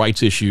civil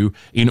rights issue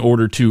in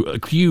order to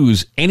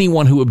accuse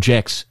anyone who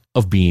objects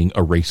of being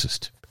a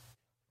racist.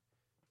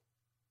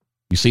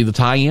 You see the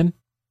tie-in?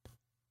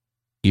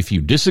 If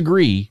you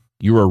disagree,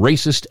 you're a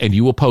racist and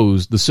you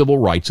oppose the civil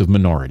rights of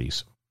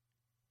minorities.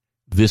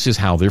 This is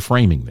how they're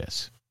framing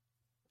this.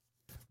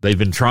 They've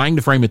been trying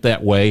to frame it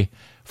that way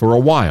for a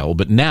while,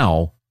 but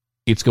now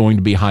it's going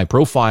to be high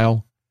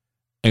profile,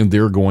 and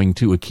they're going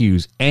to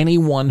accuse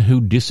anyone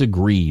who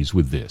disagrees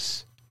with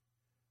this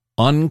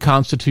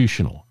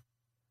unconstitutional,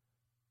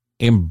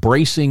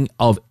 embracing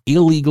of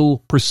illegal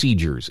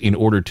procedures in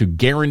order to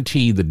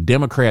guarantee the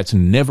Democrats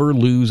never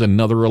lose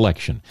another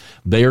election.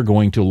 They are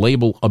going to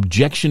label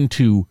objection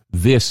to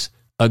this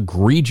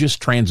egregious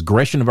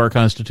transgression of our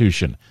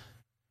Constitution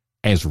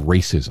as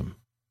racism.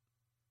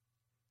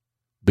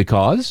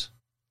 Because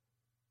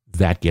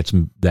that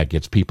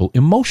gets people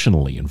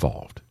emotionally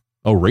involved.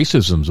 Oh,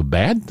 racism's a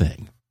bad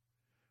thing.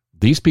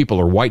 These people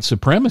are white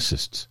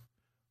supremacists.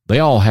 They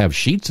all have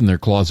sheets in their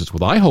closets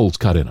with eye holes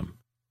cut in them.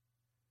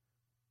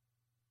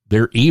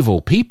 They're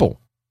evil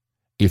people.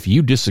 If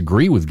you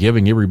disagree with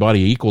giving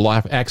everybody equal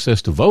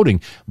access to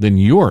voting, then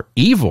you're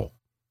evil.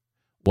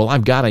 Well,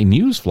 I've got a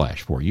news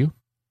flash for you.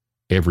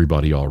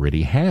 Everybody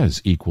already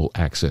has equal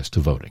access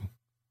to voting.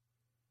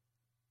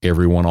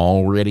 Everyone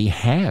already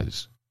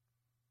has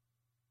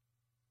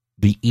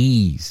the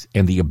ease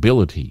and the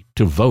ability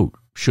to vote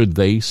should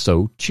they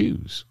so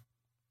choose.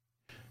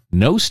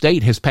 No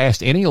state has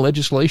passed any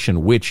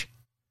legislation which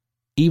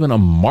even a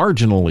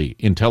marginally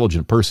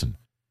intelligent person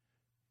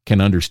can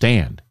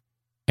understand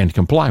and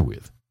comply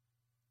with.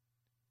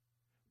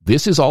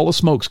 This is all a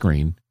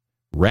smokescreen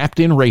wrapped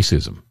in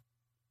racism.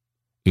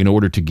 in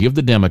order to give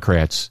the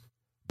Democrats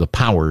the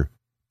power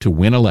to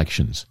win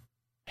elections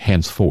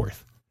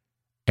henceforth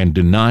and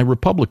deny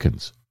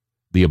Republicans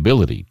the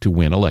ability to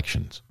win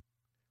elections.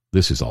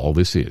 This is all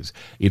this is.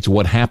 It's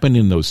what happened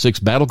in those 6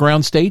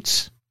 battleground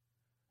states,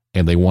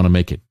 and they want to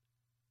make it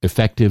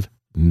effective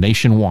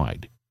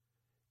nationwide,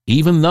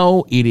 even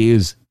though it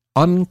is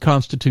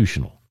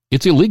unconstitutional.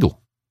 It's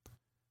illegal.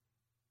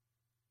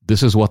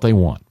 This is what they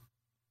want.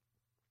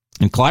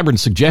 And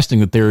Clyburn's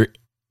suggesting that there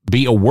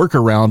be a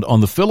workaround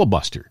on the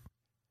filibuster,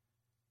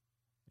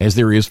 as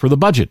there is for the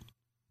budget.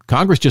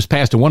 Congress just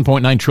passed a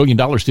 $1.9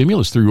 trillion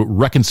stimulus through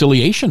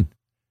reconciliation.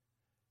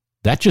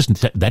 That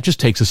just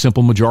takes a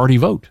simple majority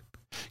vote.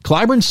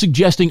 Clyburn's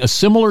suggesting a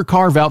similar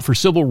carve-out for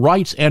civil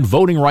rights and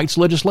voting rights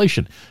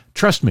legislation.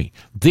 Trust me,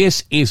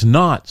 this is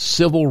not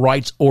civil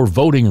rights or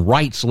voting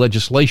rights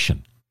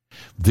legislation.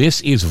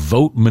 This is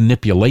vote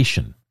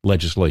manipulation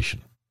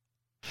legislation.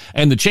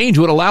 And the change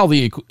would allow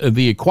the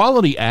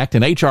Equality Act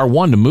and H.R.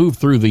 1 to move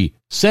through the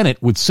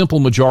Senate with simple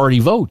majority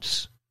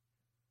votes.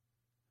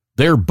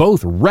 They're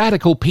both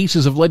radical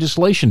pieces of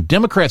legislation.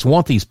 Democrats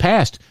want these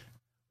passed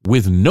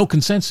with no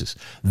consensus.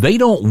 They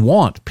don't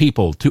want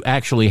people to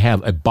actually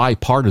have a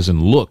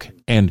bipartisan look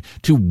and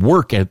to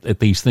work at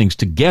these things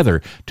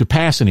together to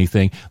pass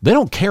anything. They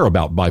don't care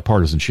about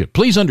bipartisanship.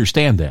 Please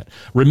understand that.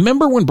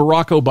 Remember when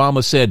Barack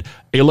Obama said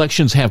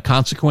elections have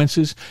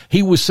consequences?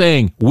 He was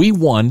saying, we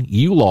won,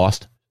 you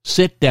lost.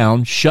 Sit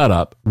down, shut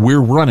up. We're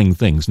running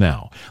things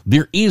now.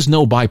 There is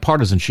no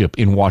bipartisanship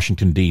in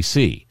Washington,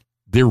 D.C.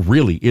 There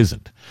really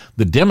isn't.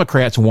 The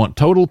Democrats want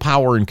total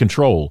power and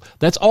control.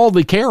 That's all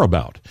they care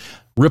about.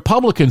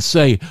 Republicans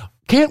say,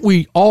 can't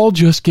we all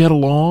just get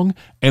along?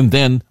 And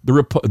then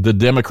the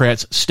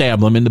Democrats stab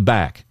them in the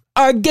back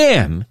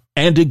again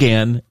and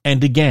again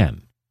and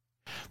again.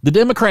 The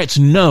Democrats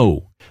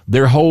know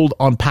their hold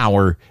on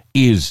power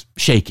is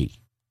shaky.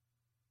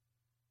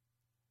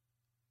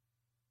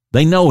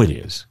 They know it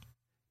is.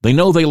 They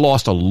know they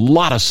lost a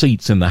lot of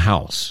seats in the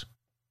House.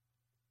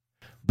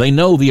 They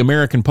know the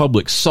American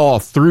public saw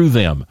through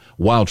them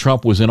while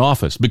Trump was in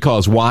office.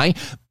 Because why?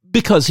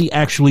 Because he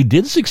actually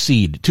did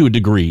succeed to a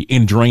degree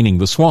in draining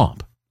the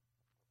swamp,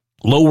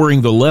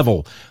 lowering the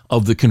level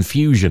of the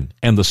confusion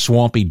and the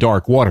swampy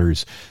dark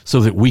waters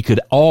so that we could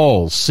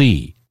all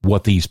see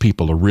what these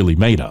people are really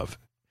made of.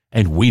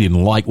 And we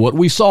didn't like what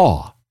we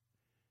saw.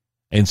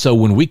 And so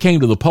when we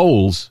came to the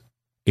polls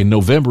in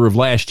November of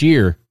last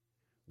year,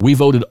 we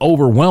voted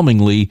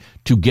overwhelmingly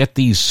to get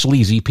these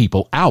sleazy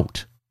people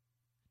out.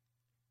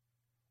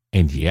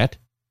 And yet,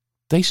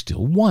 they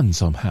still won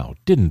somehow,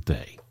 didn't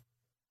they?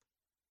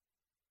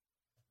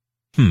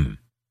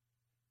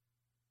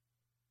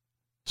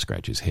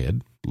 Scratch his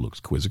head, looks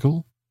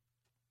quizzical.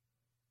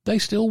 They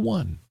still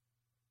won.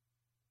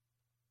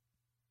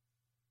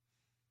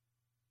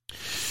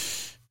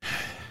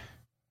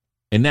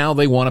 And now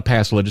they want to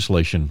pass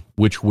legislation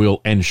which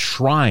will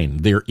enshrine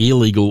their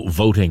illegal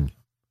voting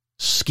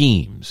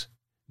schemes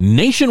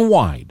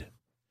nationwide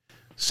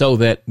so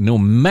that no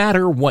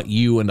matter what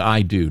you and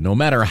I do, no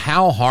matter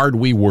how hard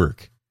we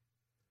work,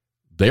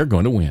 they're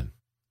going to win.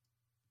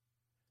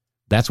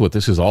 That's what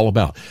this is all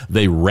about.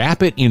 They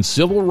wrap it in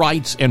civil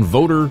rights and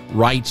voter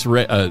rights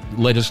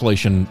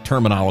legislation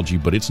terminology,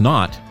 but it's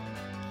not.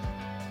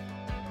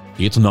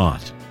 It's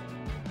not.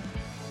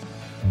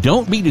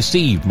 Don't be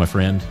deceived, my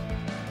friend.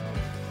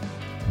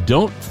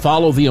 Don't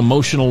follow the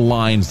emotional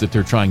lines that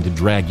they're trying to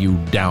drag you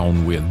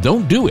down with.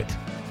 Don't do it.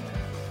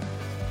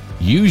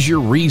 Use your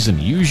reason.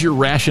 Use your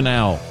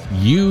rationale.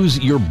 Use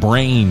your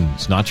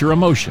brains, not your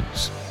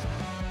emotions.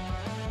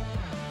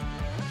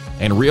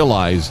 And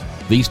realize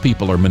these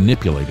people are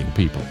manipulating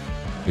people.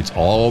 It's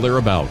all they're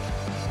about.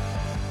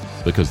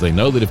 Because they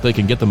know that if they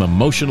can get them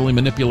emotionally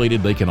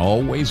manipulated, they can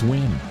always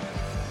win.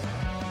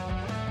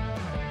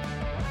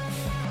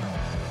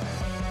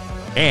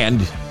 And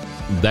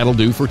that'll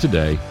do for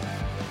today.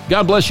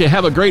 God bless you.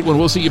 Have a great one.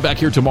 We'll see you back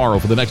here tomorrow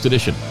for the next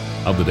edition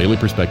of the Daily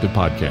Perspective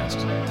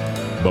Podcast.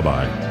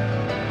 Bye-bye.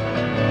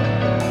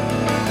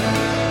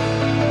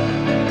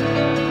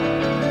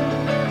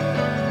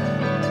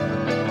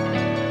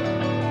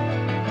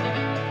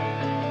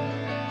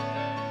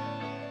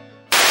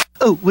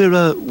 Oh,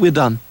 we're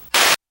done.